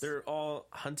stays. They're all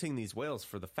hunting these whales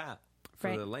for the fat,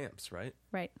 for the lamps, right?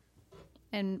 Right.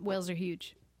 And whales are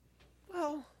huge.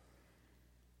 Well,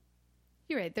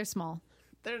 you're right. They're small.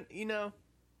 They're...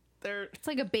 It's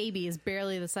like a baby is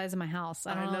barely the size of my house.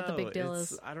 I don't know what the big deal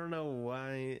is. I don't know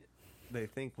why they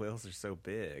think whales are so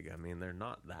big. I mean, they're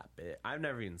not that big. I've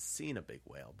never even seen a big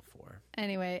whale before.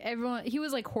 Anyway, he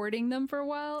was like hoarding them for a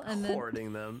while. And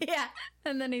hoarding them? Yeah.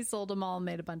 And then he sold them all and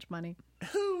made a bunch of money.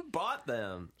 Who bought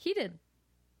them? He did.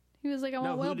 He was like, I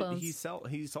want whale bones. He sold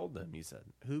them, you said.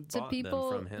 Who bought them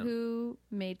from him? People who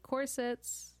made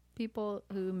corsets, people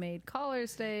who made collar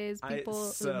stays,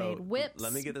 people who made whips.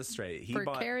 Let me get this straight. He for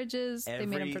bought carriages. They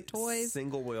made them for toys.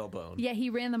 Single whalebone. Yeah, he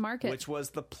ran the market. Which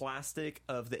was the plastic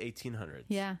of the 1800s.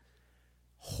 Yeah.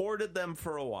 Hoarded them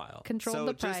for a while. Controlled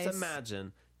the price. So just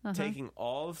imagine taking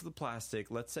all of the plastic,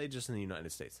 let's say just in the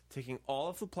United States, taking all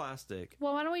of the plastic.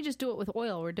 Well, why don't we just do it with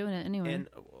oil? We're doing it anyway. And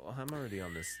I'm already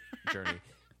on this journey.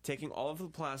 Taking all of the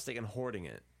plastic and hoarding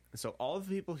it. So all of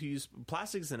the people who use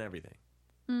plastics in everything.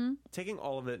 Mm. Taking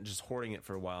all of it and just hoarding it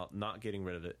for a while, not getting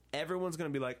rid of it. Everyone's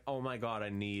going to be like, oh my God, I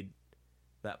need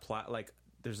that like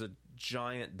there's a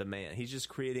giant demand. He's just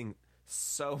creating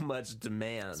so much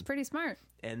demand. It's pretty smart.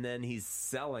 And then he's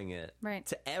selling it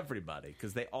to everybody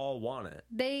because they all want it.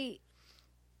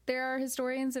 There are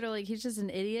historians that are like, he's just an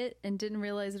idiot and didn't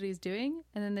realize what he's doing.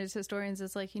 And then there's historians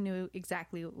that's like, he knew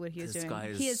exactly what he was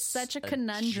doing. He is such a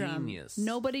conundrum. Genius.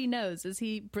 Nobody knows. Is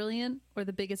he brilliant or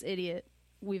the biggest idiot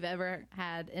we've ever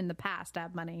had in the past to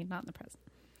have money, not in the present?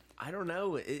 I don't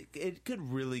know. It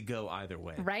could really go either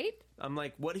way. Right? I'm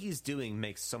like, what he's doing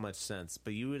makes so much sense,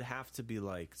 but you would have to be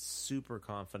like super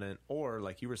confident or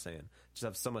like you were saying, just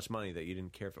have so much money that you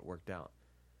didn't care if it worked out.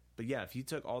 But yeah, if you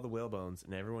took all the whale bones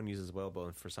and everyone uses whale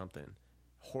bone for something,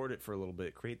 hoard it for a little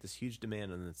bit, create this huge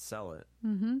demand and then sell it.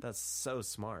 Mm-hmm. That's so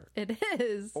smart. It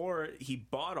is. Or he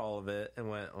bought all of it and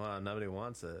went, well, nobody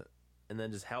wants it. And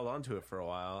then just held on to it for a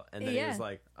while. And then he was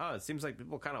like, oh, it seems like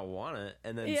people kind of want it.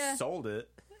 And then sold it.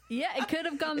 Yeah, it could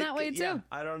have gone that way too. Yeah,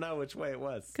 I don't know which way it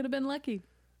was. Could have been lucky.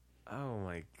 Oh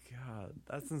my God.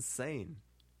 That's insane.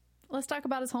 Let's talk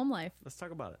about his home life. Let's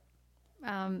talk about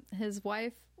it. His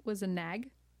wife was a nag.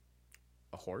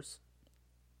 A horse?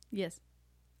 Yes.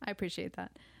 I appreciate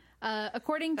that.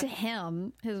 According to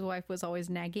him, his wife was always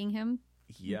nagging him.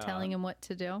 Yeah. And telling him what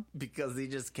to do. Because he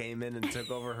just came in and took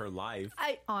over her life.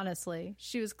 Honestly,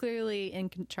 she was clearly in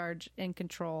charge, in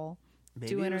control,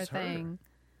 doing her thing.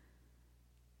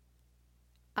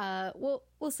 We'll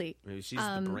see. Maybe she's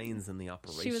the brains in the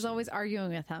operation. She was always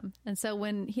arguing with him. And so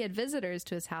when he had visitors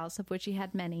to his house, of which he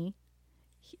had many,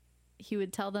 he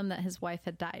would tell them that his wife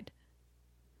had died.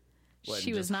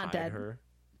 She was not dead. Her?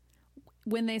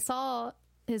 When they saw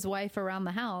his wife around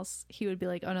the house, he would be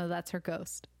like, oh no, that's her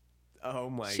ghost.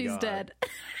 Oh my God. She's dead.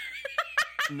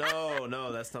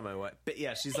 No, that's not my wife. But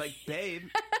yeah, she's like, babe,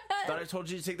 thought I told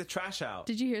you to take the trash out.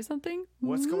 Did you hear something?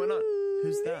 What's going on?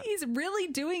 Who's that? He's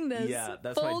really doing this. Yeah,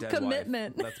 that's full my dead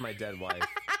commitment. Wife. That's my dead wife.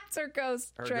 It's her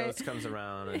ghost. Her ghost comes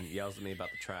around and yells at me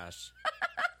about the trash.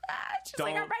 She's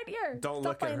like, I'm right here. Don't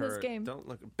look at her. This game. Don't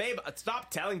look. Babe, stop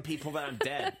telling people that I'm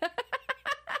dead.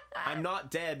 I'm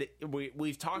not dead.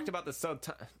 We've talked about this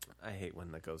I hate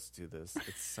when the ghosts do this.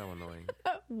 It's so annoying.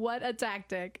 What a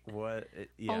tactic. Yeah.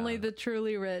 Only the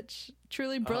truly rich.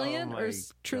 Truly brilliant or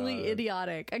truly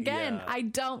idiotic? Again, I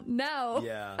don't know.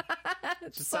 Yeah.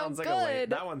 It's just so sounds good. Like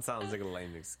that one sounds like a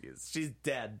lame excuse. She's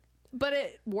dead. But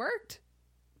it worked.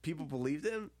 People believed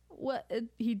him? Well,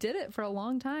 he did it for a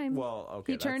long time. Well,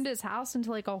 okay. He turned his house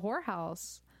into like a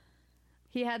whorehouse.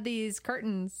 He had these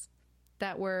curtains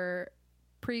that were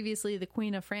previously the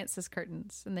Queen of France's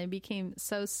curtains, and they became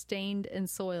so stained and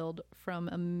soiled from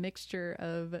a mixture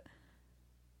of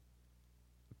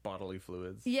bodily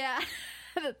fluids. Yeah.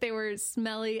 that they were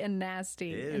smelly and nasty.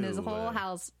 Ew. And his whole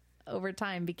house over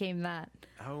time became that.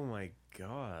 Oh my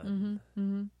God.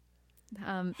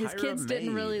 His kids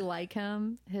didn't really like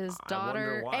him. His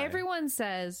daughter, everyone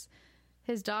says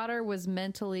his daughter was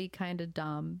mentally kind of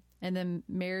dumb and then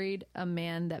married a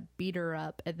man that beat her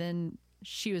up, and then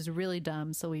she was really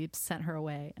dumb, so we sent her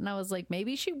away. And I was like,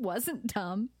 maybe she wasn't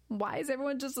dumb. Why is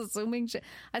everyone just assuming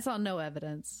I saw no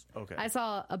evidence. Okay. I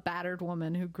saw a battered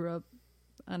woman who grew up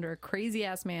under a crazy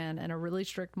ass man and a really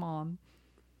strict mom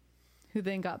who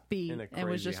then got beat and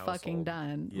was just fucking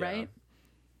done, right?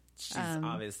 She's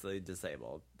obviously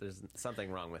disabled. There's something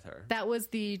wrong with her. That was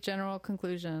the general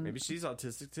conclusion. Maybe she's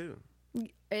autistic too.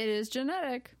 It is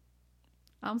genetic.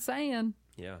 I'm saying.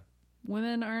 Yeah.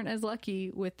 Women aren't as lucky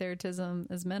with their autism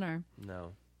as men are.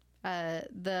 No.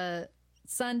 The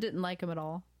son didn't like him at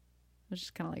all. Was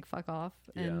just kind of like, fuck off,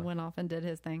 and went off and did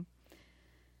his thing.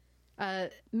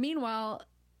 Meanwhile,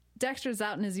 Dexter's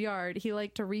out in his yard. He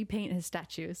liked to repaint his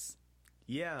statues.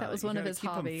 Yeah. That was one of his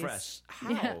hobbies. Fresh.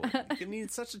 How? You need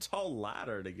such a tall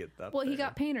ladder to get that. Well, he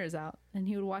got painters out, and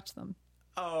he would watch them.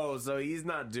 Oh, so he's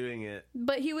not doing it.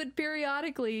 But he would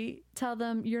periodically tell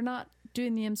them, you're not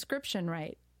doing the inscription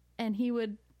right. And he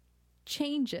would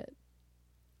change it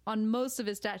on most of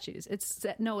his statues.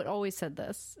 It always said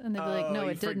this. And they'd be like, no,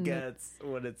 it didn't. He forgets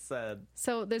what it said.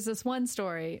 So there's this one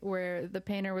story where the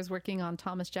painter was working on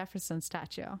Thomas Jefferson's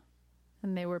statue.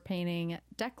 And they were painting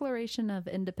Declaration of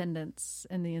Independence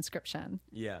in the inscription.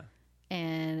 Yeah.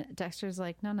 And Dexter's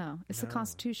like, no, it's the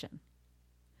Constitution.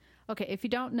 Okay, if you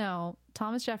don't know,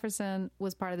 Thomas Jefferson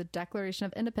was part of the Declaration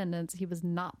of Independence. He was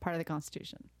not part of the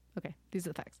Constitution. Okay, these are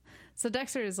the facts. So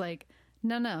Dexter is like,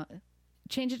 no,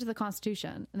 change it to the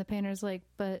Constitution. And the painter's like,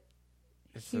 but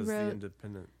it says the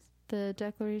Independence. The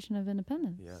Declaration of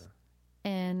Independence. Yeah.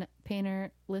 And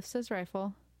painter lifts his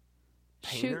rifle.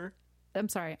 Painter? I'm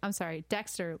sorry.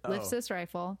 Dexter lifts his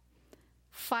rifle,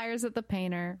 fires at the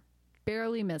painter,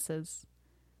 barely misses,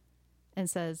 and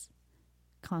says,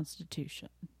 Constitution.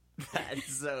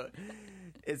 So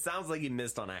it sounds like he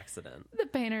missed on accident. The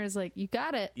painter is like, you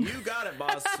got it. You got it,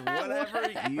 boss. Whatever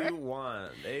you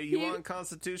want. Hey, you want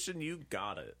Constitution? You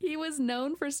got it. He was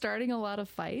known for starting a lot of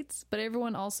fights, but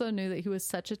everyone also knew that he was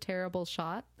such a terrible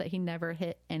shot that he never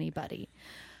hit anybody.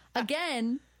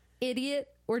 Again, idiot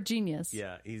or genius.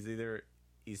 Yeah, he's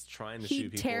trying to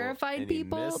shoot people. He terrified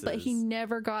people, but he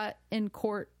never got in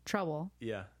court trouble.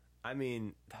 Yeah. I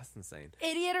mean, that's insane.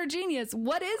 Idiot or genius?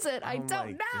 What is it? I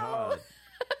don't know. God.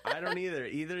 I don't either.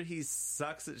 Either he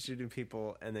sucks at shooting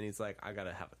people, and then he's like, I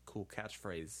gotta have a cool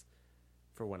catchphrase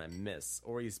for when I miss,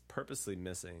 or he's purposely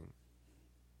missing.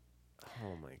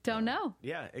 Oh my God. Don't know.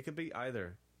 Yeah, it could be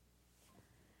either.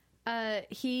 At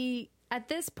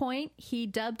this point, he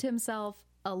dubbed himself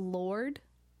a lord.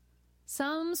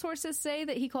 Some sources say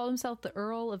that he called himself the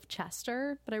Earl of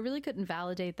Chester, but I really couldn't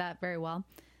validate that very well.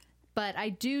 But I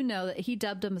do know that he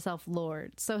dubbed himself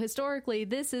Lord. So historically,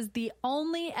 this is the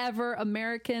only ever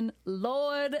American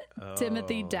Lord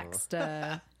Timothy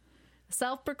Dexter.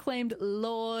 Self-proclaimed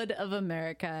Lord of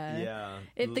America. Yeah.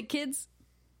 If the kids...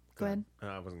 Go ahead.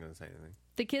 I wasn't going to say anything.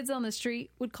 The kids on the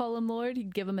street would call him Lord.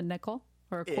 He'd give him a nickel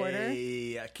or a quarter.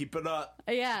 Yeah, keep it up.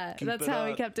 Yeah, that's how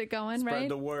he kept it going, Spread right?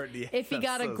 the word. Yeah, if he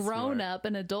got a grown-up,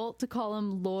 an adult, to call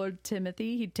him Lord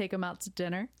Timothy, he'd take him out to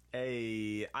dinner.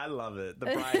 Hey, I love it. The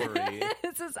bribery.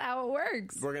 This is how it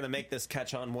works. We're going to make this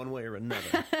catch on one way or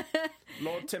another.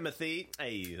 Lord Timothy.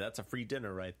 Hey, that's a free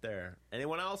dinner right there.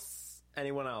 Anyone else?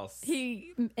 Anyone else?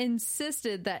 He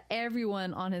insisted that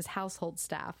everyone on his household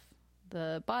staff,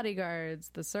 the bodyguards,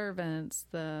 the servants,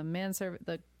 the manservant,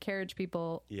 the carriage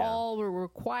people, all were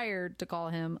required to call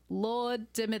him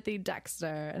Lord Timothy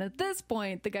Dexter. And at this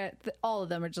point, all of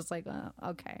them are just like,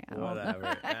 okay, I don't whatever.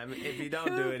 know. I mean, if you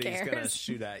don't do it, he's gonna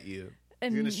shoot at you.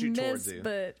 And he's gonna shoot towards you.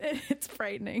 But it's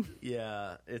frightening.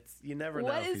 Yeah, you never know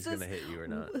if he's gonna hit you or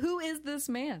not. Who is this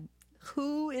man?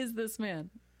 Who is this man?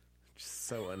 Just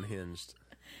so unhinged.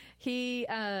 He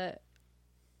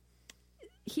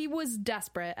was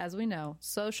desperate, as we know,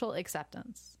 social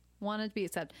acceptance. Wanted to be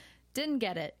accepted. Didn't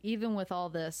get it, even with all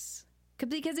this.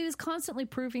 Because he was constantly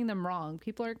proving them wrong.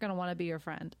 People aren't going to want to be your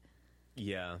friend.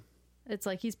 Yeah. It's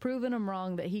like he's proven them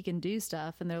wrong that he can do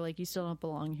stuff, and they're like, you still don't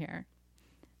belong here.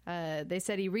 They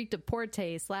said he reeked of poor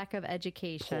taste, lack of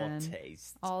education. Poor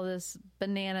taste. All this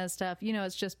banana stuff. You know,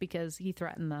 it's just because he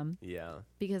threatened them. Yeah.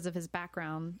 Because of his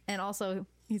background. And also,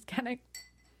 he's kind of...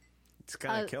 It's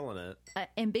kind of killing it.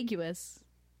 Ambiguous.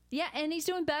 Yeah, and he's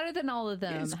doing better than all of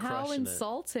them. He's How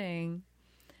insulting.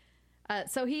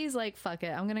 So he's like, fuck it,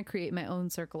 I'm going to create my own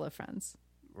circle of friends.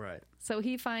 Right. So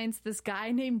he finds this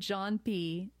guy named John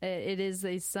P. It is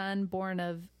a son born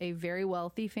of a very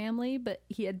wealthy family, but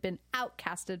he had been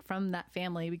outcasted from that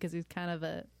family because he's kind of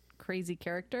a crazy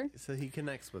character. So he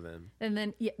connects with him. And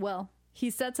then,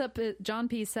 John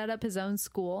P. set up his own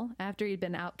school after he'd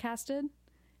been outcasted.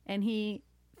 And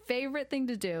favorite thing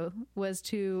to do was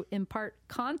to impart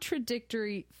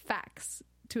contradictory facts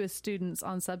to his students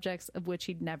on subjects of which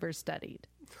he'd never studied.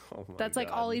 Oh my That's God.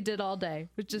 like all he did all day,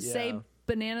 was just say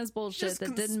bananas bullshit Just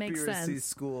that didn't make conspiracy sense.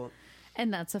 School.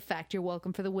 And that's a fact. You're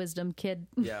welcome for the wisdom, kid.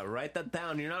 Yeah, write that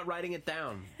down. You're not writing it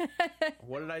down.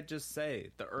 What did I just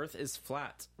say? The earth is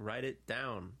flat. Write it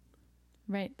down.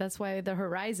 Right. That's why the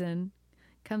horizon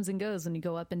comes and goes when you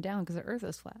go up and down, because the earth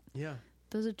is flat. Yeah.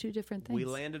 Those are two different things. We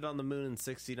landed on the moon in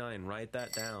 1969. Write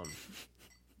that down.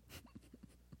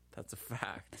 That's a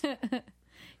fact.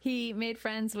 He made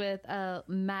friends with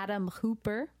Madame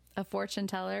Hooper, a fortune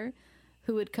teller,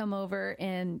 who would come over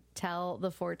and tell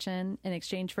the fortune in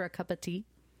exchange for a cup of tea.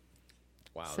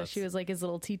 Wow. So she was like his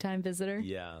little tea time visitor.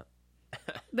 Yeah.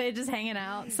 They're just hanging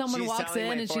out. Someone She's walks telling in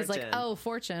my and she's like,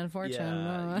 fortune. oh, fortune.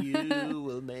 Yeah, you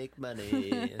will make money.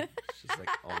 She's like,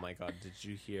 oh my God, did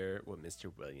you hear what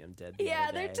Mr. William did the Yeah,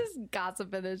 other they're day? just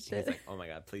gossiping and shit. He's like, oh my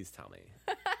God, please tell me.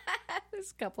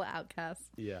 There's a couple of outcasts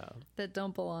Yeah. that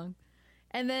don't belong.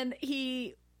 And then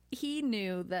he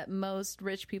knew that most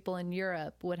rich people in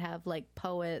Europe would have like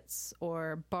poets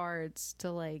or bards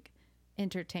to like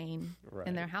entertain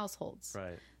in their households.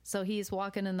 Right. So he's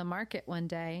walking in the market one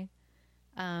day,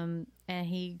 and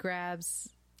he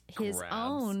grabs his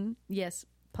own,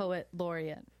 poet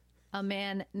laureate, a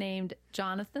man named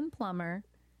Jonathan Plummer,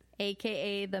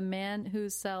 a.k.a. the man who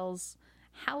sells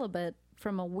halibut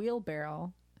from a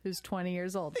wheelbarrow, who's 20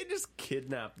 years old. They just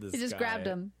kidnapped this guy. He just grabbed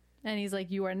him. And he's like,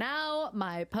 you are now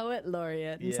my poet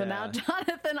laureate. And so now Yeah.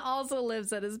 Jonathan also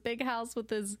lives at his big house with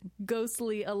his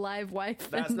ghostly alive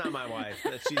wife. That's not my wife.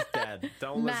 She's dead.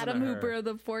 Don't Madam listen to her. Hooper of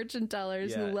the fortune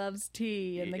tellers who Yeah. loves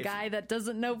tea. And the If- guy that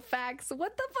doesn't know facts.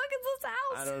 What the fuck is this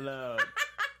house? I don't know.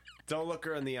 Don't look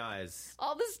her in the eyes.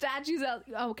 All the statues out.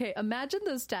 Okay, imagine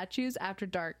those statues after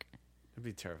dark. It'd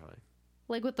be terrifying.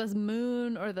 Like with the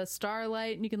moon or the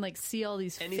starlight. And you can like see all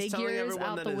these And he's telling figures everyone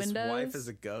out that the his windows. wife is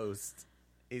a ghost.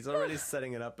 He's already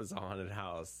setting it up as a haunted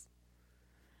house.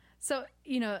 So,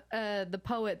 the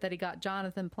poet that he got,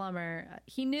 Jonathan Plummer,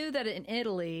 he knew that in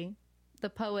Italy, the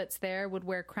poets there would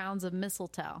wear crowns of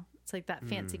mistletoe. It's like that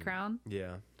fancy crown.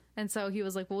 Yeah. And so he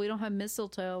was like, well, we don't have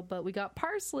mistletoe, but we got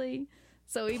parsley.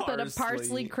 So he put a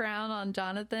parsley crown on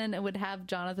Jonathan and would have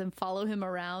Jonathan follow him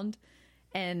around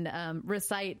and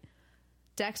recite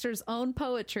Dexter's own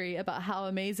poetry about how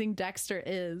amazing Dexter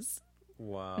is.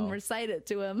 Wow. And recite it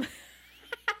to him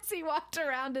as he walked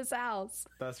around his house.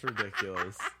 That's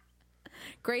ridiculous.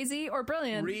 Crazy or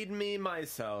brilliant? Read me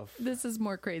myself. This is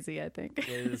more crazy, I think. It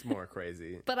is more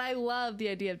crazy. But I love the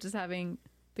idea of just having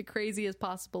the craziest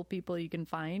possible people you can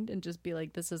find and just be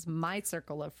like, this is my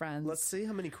circle of friends. Let's see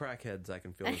how many crackheads I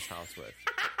can fill this house with.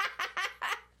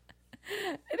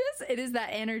 It is that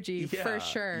energy for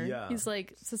sure. Yeah. He's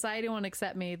like, society won't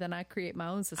accept me, then I create my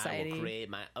own society. I will create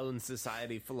my own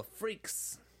society full of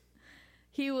freaks.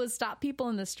 He would stop people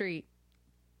in the street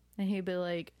and he'd be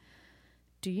like,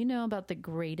 do you know about the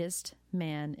greatest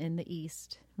man in the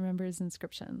East? Remember his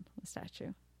inscription, the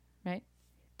statue, right?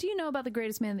 Do you know about the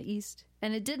greatest man in the East?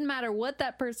 And it didn't matter what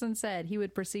that person said. He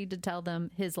would proceed to tell them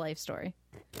his life story.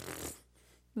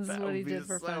 This is what he did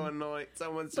for so fun. annoying.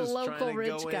 Someone's The just local trying to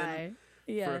rich go guy.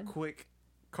 in for a quick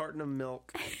carton of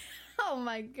milk. Oh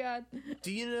my God.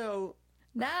 Do you know?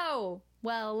 No.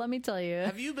 Well, let me tell you.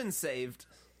 Have you been saved?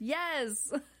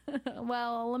 Yes.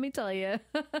 Well, let me tell you.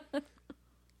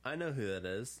 I know who that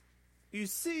is. You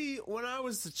see, when I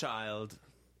was a child,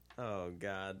 oh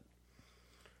God,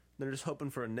 they're just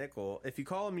hoping for a nickel. If you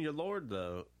call him your lord,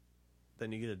 though,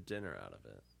 then you get a dinner out of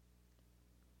it.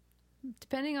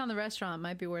 Depending on the restaurant, it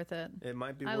might be worth it. It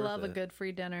might be. I worth love it. a good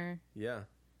free dinner. Yeah.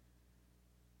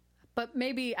 But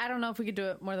maybe, I don't know if we could do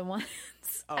it more than once.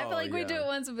 I feel like we do it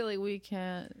once and be like, we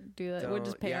can't do that. We'll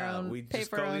just pay our own. We pay just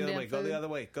for go our own the other damn way. Go food. the other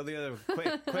way. Go the other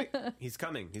way. Quick. He's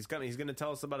coming. He's coming. He's going to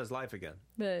tell us about his life again.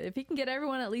 But if he can get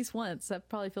everyone at least once, that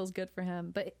probably feels good for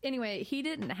him. But anyway, he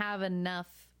didn't have enough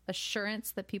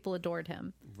assurance that people adored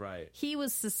him. Right. He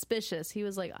was suspicious. He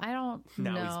was like, I don't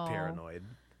know. Now he's paranoid.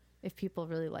 If people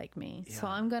really like me. Yeah. So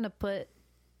I'm going to put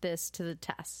this to the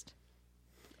test.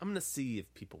 I'm going to see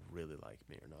if people really like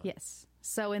me or not. Yes.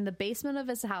 So in the basement of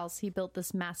his house, he built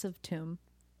this massive tomb.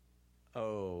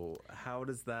 Oh, how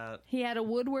does that... He had a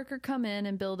woodworker come in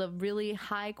and build a really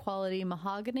high quality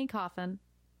mahogany coffin.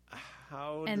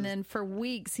 How And then for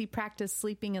weeks, he practiced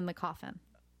sleeping in the coffin.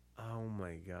 Oh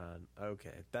my God.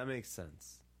 Okay. That makes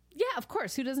sense. Yeah, of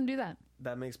course. Who doesn't do that?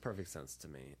 That makes perfect sense to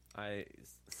me.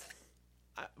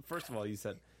 First of all, you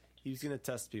said he was going to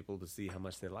test people to see how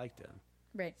much they liked him.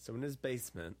 Right. So in his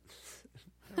basement,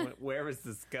 where is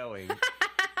this going?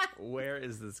 Where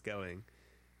is this going?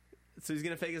 So he's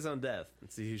going to fake his own death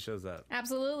and see who shows up.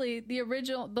 Absolutely. The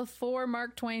original, before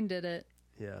Mark Twain did it.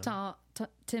 Yeah.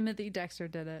 Timothy Dexter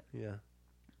did it. Yeah.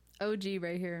 OG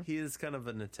right here. He is kind of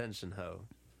an attention hoe.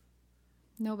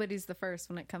 Nobody's the first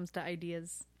when it comes to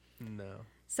ideas. No.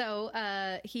 So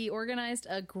he organized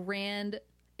a grand,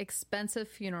 expensive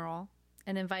funeral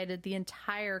and invited the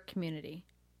entire community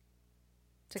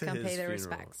to come pay their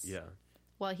respects. Yeah.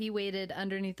 While he waited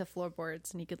underneath the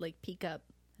floorboards and he could like peek up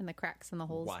in the cracks and the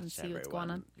holes and see what's going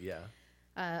on.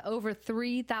 Yeah. Over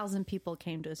 3,000 people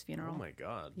came to his funeral. Oh my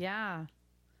God. Yeah.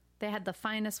 They had the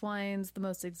finest wines, the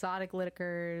most exotic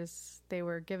liquors. They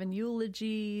were giving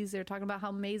eulogies. They were talking about how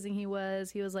amazing he was.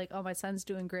 He was like, oh, my son's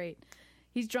doing great.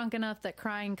 He's drunk enough that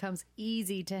crying comes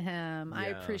easy to him. Yeah. I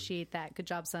appreciate that. Good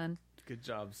job, son. Good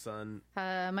job, son.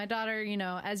 My daughter,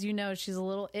 as you know, she's a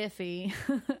little iffy.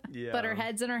 Yeah. But her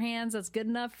head's in her hands. That's good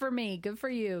enough for me. Good for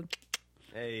you.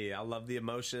 Hey, I love the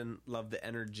emotion. Love the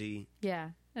energy. Yeah.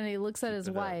 And he looks at his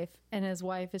wife, and his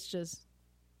wife is just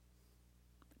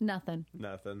nothing.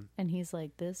 Nothing. And he's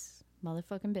like, this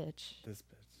motherfucking bitch. This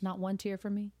bitch. Not one tear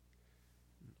from me.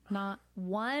 Not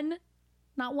one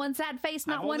sad face.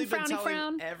 Not one frowny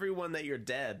frown. Everyone that you're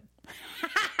dead.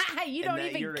 You don't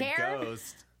even care a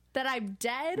ghost. That I'm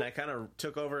dead. And I kind of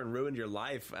took over and ruined your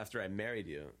life after I married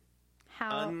you.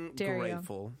 How dare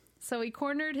you? So he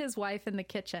cornered his wife in the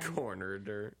kitchen. Cornered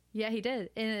her. Yeah, he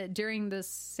did. During this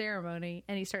ceremony,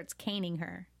 and he starts caning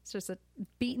her. It's just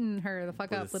beating her the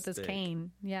fuck up with his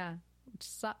cane. Yeah, which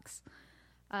sucks.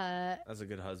 That's a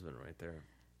good husband right there.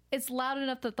 It's loud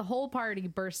enough that the whole party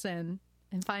bursts in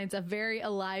and finds a very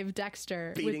alive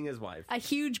Dexter. Beating his wife. A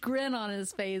huge grin on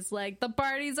his face, like, the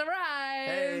party's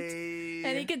arrived! Hey!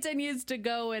 And he continues to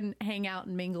go and hang out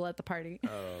and mingle at the party.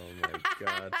 Oh, my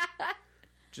God.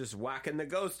 Just whacking the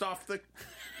ghost off the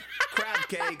crab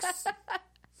cakes.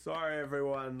 Sorry,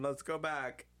 everyone. Let's go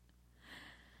back.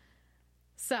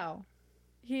 So,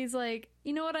 he's like,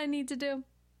 you know what I need to do?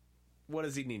 What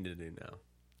does he need to do now?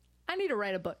 I need to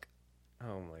write a book.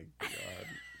 Oh, my God.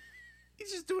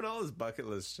 He's just doing all his bucket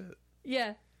list shit.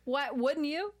 Yeah. Why wouldn't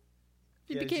you?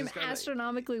 He became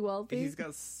astronomically wealthy. He's got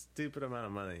a stupid amount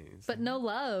of money. But no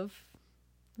love.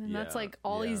 And that's like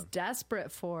all he's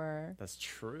desperate for. That's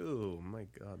true. Oh my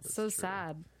God. That's so true.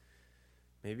 sad.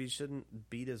 Maybe he shouldn't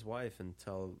beat his wife and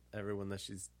tell everyone that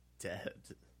she's dead.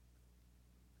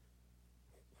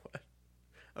 What?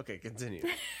 Okay, continue.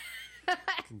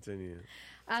 Continue.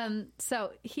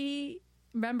 So he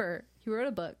wrote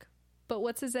a book. But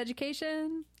what's his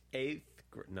education?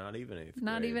 Not even eighth grade.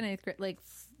 Not even eighth grade. Like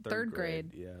third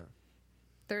grade. Yeah.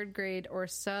 Third grade or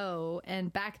so.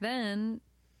 And back then,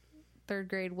 third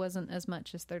grade wasn't as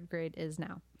much as third grade is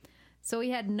now. So he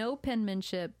had no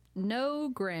penmanship, no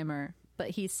grammar,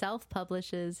 but he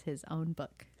self-publishes his own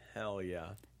book. Hell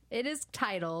yeah. It is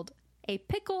titled A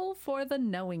Pickle for the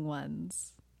Knowing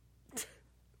Ones.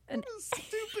 What a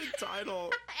stupid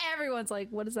title. Everyone's like,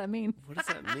 what does that mean? What does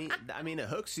that mean? I mean, it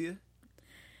hooks you.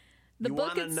 You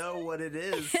want to know what it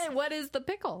is. What is the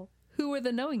pickle? Who are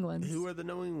the knowing ones? Who are the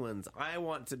knowing ones? I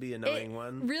want to be a knowing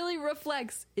one. Really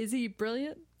reflects, is he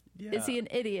brilliant? Yeah. Is he an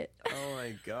idiot? Oh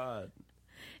my God.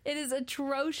 It is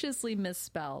atrociously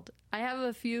misspelled. I have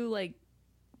a few like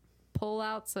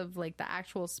pullouts of like the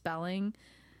actual spelling.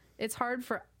 It's hard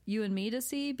for you and me to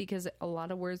see because a lot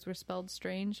of words were spelled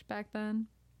strange back then.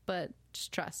 But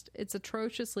just trust, it's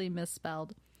atrociously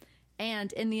misspelled.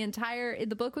 And in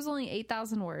the book was only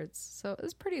 8,000 words. So it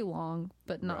was pretty long,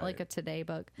 but not like a today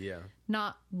book. Yeah.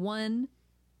 Not one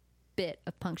bit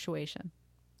of punctuation.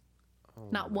 Oh,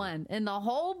 not one in the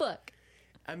whole book.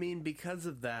 I mean, because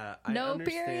of that, no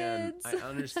periods. I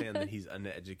understand that he's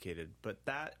uneducated, but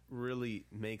that really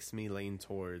makes me lean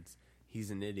towards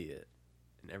he's an idiot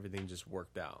and everything just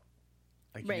worked out.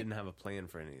 Like he didn't have a plan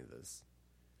for any of this.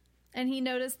 And he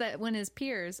noticed that when his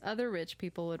peers, other rich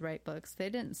people, would write books, they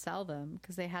didn't sell them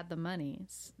because they had the money.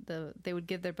 They would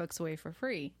give their books away for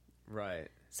free. Right.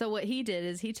 So what he did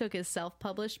is he took his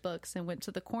self-published books and went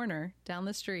to the corner down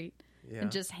the street and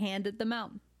just handed them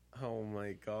out. Oh,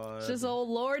 my God. Just old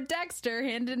Lord Dexter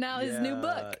handing out his new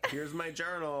book. Here's my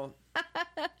journal.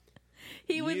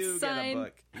 He would sign. Get a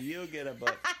book. You get a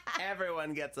book.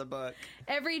 Everyone gets a book.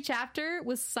 Every chapter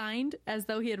was signed as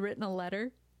though he had written a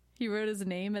letter. He wrote his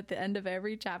name at the end of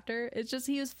every chapter. It's just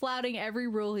he was flouting every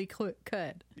rule he could.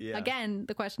 Yeah. Again,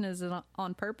 the question is it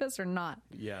on purpose or not?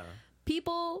 Yeah.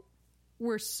 People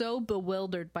were so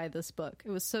bewildered by this book.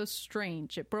 It was so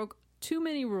strange. It broke too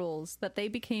many rules that they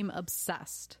became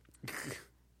obsessed.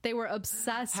 They were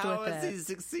obsessed with it. How has he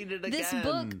succeeded again? This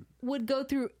book would go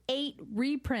through 8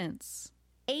 reprints.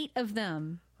 8 of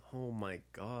them. Oh my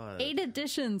God. 8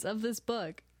 editions of this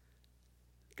book.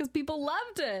 Because people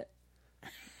loved it.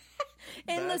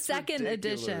 In the second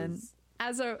edition,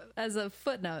 as a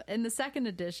footnote, in the second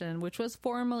edition, which was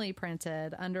formally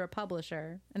printed under a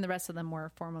publisher, and the rest of them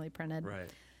were formally printed,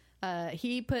 right.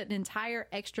 He put an entire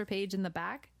extra page in the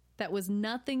back that was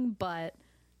nothing but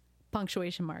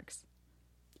punctuation marks.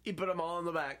 He put them all in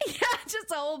the back. Yeah,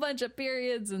 just a whole bunch of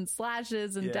periods and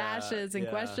slashes and dashes and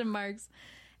question marks.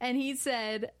 And he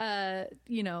said,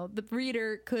 the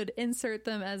reader could insert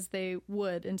them as they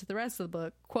would into the rest of the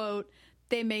book. Quote,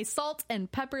 they may salt and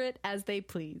pepper it as they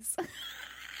please.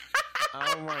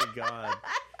 Oh my God.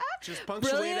 Just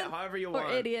punctuate Brilliant it however you want.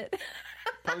 or idiot.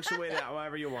 Punctuate it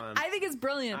however you want. I think it's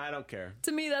brilliant. I don't care.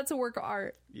 To me, that's a work of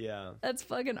art. Yeah. That's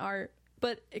fucking art.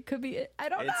 But it could be, I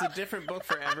don't know. It's a different book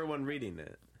for everyone reading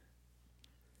it.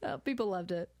 Oh, people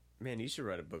loved it. Man, you should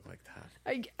write a book like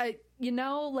that.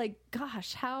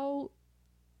 Gosh, how...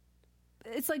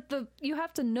 It's like you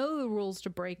have to know the rules to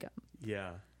break them.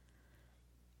 Yeah.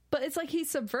 But it's like he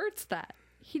subverts that.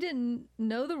 He didn't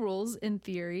know the rules in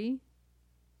theory.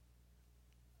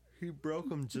 He broke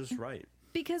them just right.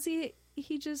 Because he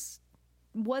just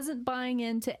wasn't buying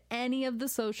into any of the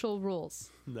social rules.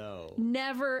 No.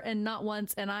 Never and not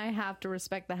once. And I have to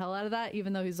respect the hell out of that,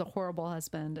 even though he's a horrible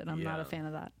husband, and I'm not a fan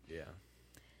of that. Yeah.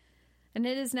 And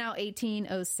it is now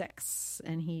 1806,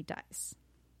 and he dies.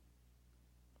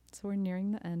 So we're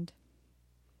nearing the end.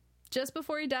 Just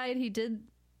before he died, he did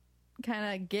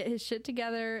kind of get his shit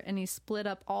together, and he split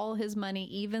up all his money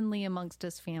evenly amongst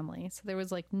his family. So there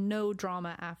was like no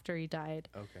drama after he died.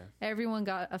 Okay. Everyone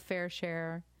got a fair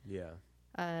share. Yeah.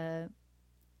 And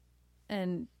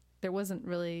there wasn't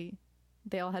really,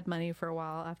 they all had money for a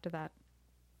while after that.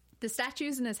 The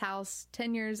statues in his house,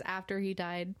 10 years after he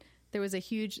died, there was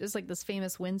it's like this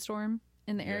famous windstorm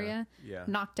in the area. Yeah.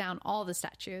 Knocked down all the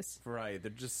statues. Right. They're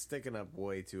just sticking up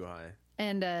way too high.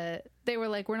 And they were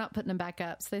like, we're not putting them back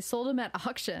up. So they sold them at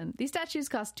auction. These statues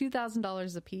cost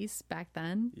 $2,000 a piece back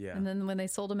then. Yeah. And then when they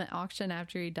sold them at auction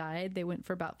after he died, they went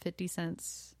for about 50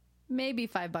 cents, maybe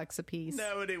 $5 a piece.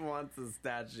 Nobody wants a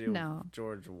statue No. of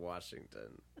George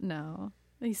Washington. No.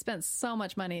 He spent so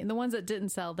much money. And the ones that didn't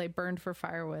sell, they burned for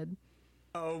firewood.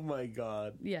 Oh my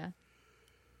God. Yeah.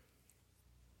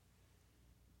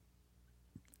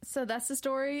 So that's the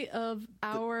story of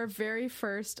our very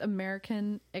first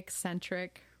American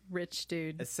eccentric rich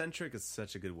dude. Eccentric is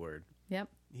such a good word. Yep.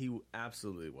 He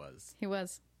absolutely was. He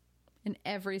was. In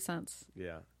every sense.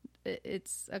 Yeah.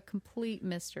 It's a complete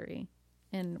mystery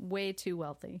and way too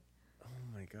wealthy. Oh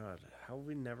my God. How have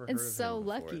we never heard And of him so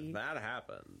before? lucky. That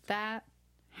happened. That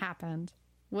happened.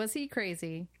 Was he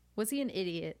crazy? Was he an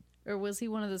idiot? Or was he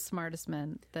one of the smartest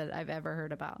men that I've ever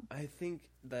heard about? I think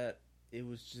that it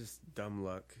was just dumb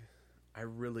luck. I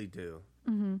really do.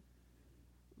 Mm-hmm.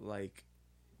 Like,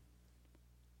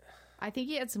 I think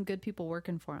he had some good people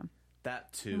working for him.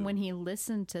 that too. And when he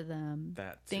listened to them,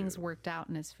 That things too. worked out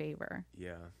in his favor.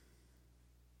 Yeah.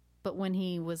 But when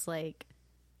he was like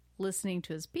listening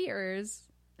to his peers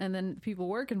and then people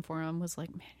working for him was like,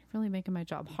 man, you're really making my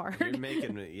job hard. You're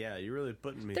making me, you're really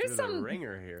putting me through the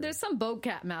ringer here. There's some boat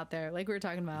captain out there, like we were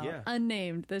talking about,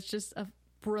 unnamed, that's just a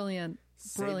brilliant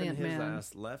Saving his man.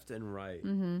 ass left and right.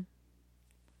 Mm-hmm.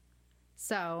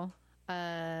 So,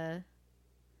 what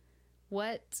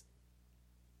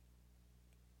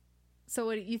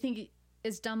do you think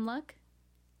is dumb luck?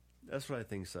 That's what I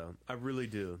think so. I really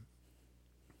do.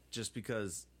 Just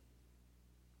because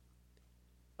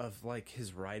of like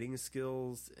his writing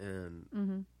skills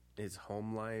and his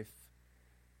home life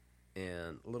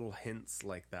and little hints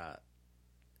like that.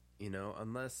 You know,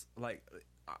 unless like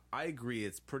I agree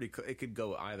it could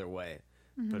go either way.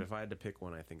 But if I had to pick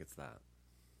one, I think it's that.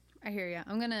 I hear you.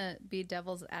 I'm going to be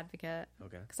devil's advocate.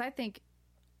 Okay. Because I think,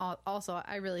 also,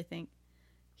 I really think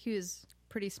he was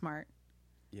pretty smart.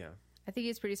 Yeah. I think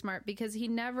he's pretty smart because he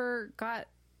never got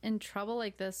in trouble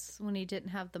like this when he didn't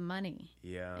have the money.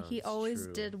 Yeah. He always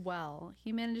true. did well.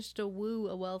 He managed to woo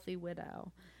a wealthy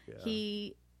widow. Yeah.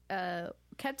 He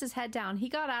kept his head down. He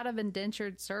got out of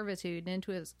indentured servitude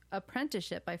into his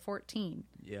apprenticeship by 14.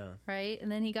 Yeah. Right?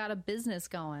 And then he got a business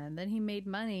going. Then he made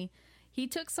money. He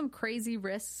took some crazy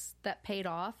risks that paid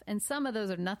off, and some of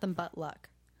those are nothing but luck.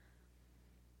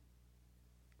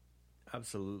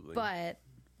 Absolutely. But,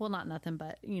 well, not nothing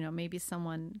but, maybe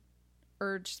someone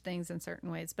urged things in certain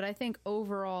ways. But I think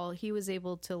overall he was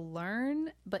able to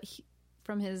learn, but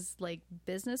from his like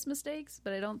business mistakes,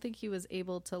 but I don't think he was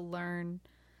able to learn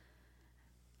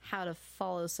how to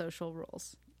follow social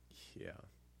rules. Yeah.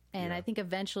 And I think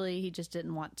eventually he just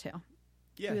didn't want to.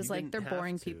 Yeah, he was like, they're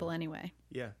boring people anyway.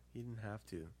 Yeah, he didn't have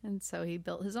to. And so he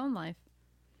built his own life.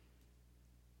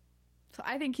 So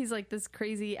I think he's like this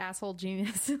crazy asshole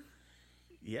genius.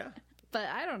 Yeah. But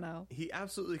I don't know. He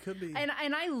absolutely could be. And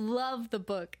I love the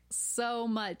book so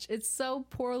much. It's so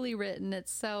poorly written.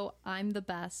 It's so, I'm the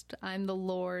best. I'm the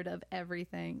lord of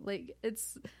everything. Like,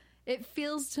 it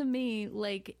feels to me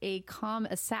like a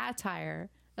satire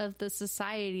of the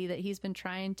society that he's been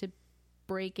trying to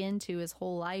break into his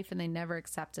whole life, and they never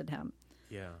accepted him.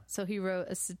 Yeah. So he wrote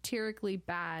a satirically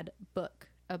bad book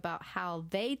about how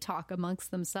they talk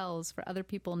amongst themselves for other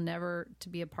people never to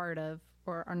be a part of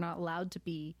or are not allowed to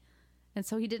be. And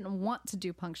so he didn't want to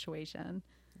do punctuation.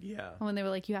 Yeah. And when they were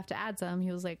like, you have to add some,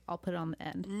 he was like, I'll put it on the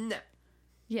end. No.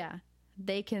 Yeah.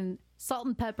 They can salt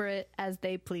and pepper it as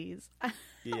they please.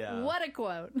 Yeah. What a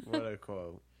quote. What a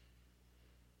quote.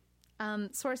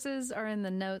 Sources are in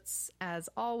the notes as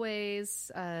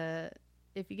always.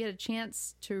 If you get a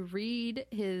chance to read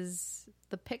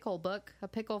the Pickle book, A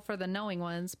Pickle for the Knowing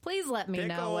Ones, please let me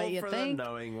know what you think. Pickle for the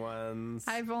Knowing Ones.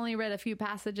 I've only read a few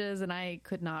passages, and I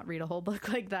could not read a whole book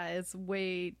like that. It's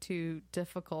way too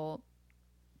difficult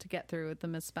to get through with the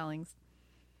misspellings.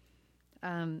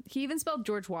 He even spelled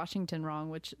George Washington wrong,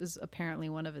 which is apparently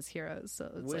one of his heroes. So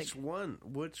it's Which one?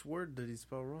 Which word did he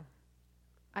spell wrong?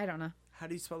 I don't know. How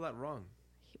do you spell that wrong?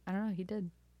 I don't know. He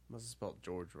did. Must have spelled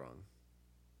George wrong.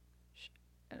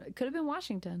 It could have been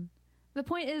Washington. The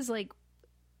point is, like,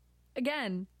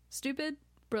 again, stupid,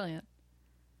 brilliant.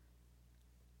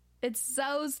 It's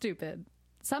so stupid.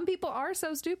 Some people are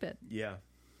so stupid. Yeah.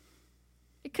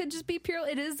 It could just be pure.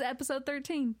 It is episode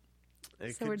 13.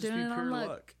 So we're doing it on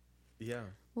luck. Yeah.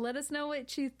 Let us know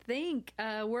what you think.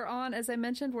 We're on, as I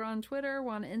mentioned, we're on Twitter.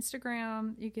 We're on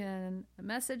Instagram. You can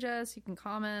message us. You can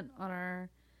comment on our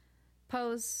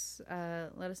posts.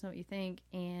 Let us know what you think.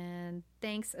 And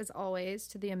thanks, as always,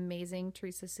 to the amazing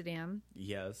Teresa Sudan.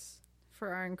 Yes.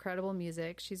 For our incredible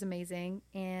music. She's amazing.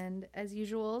 And as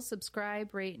usual,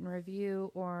 subscribe, rate, and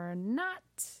review or not.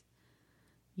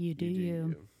 You do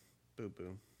you. Boo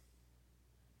boo.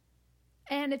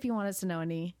 And if you want us to know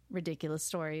any ridiculous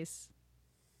stories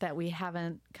that we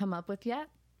haven't come up with yet,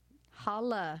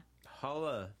 holla.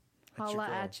 Holla. Holla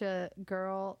at you,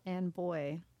 girl and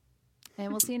boy.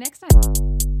 And we'll see you next time.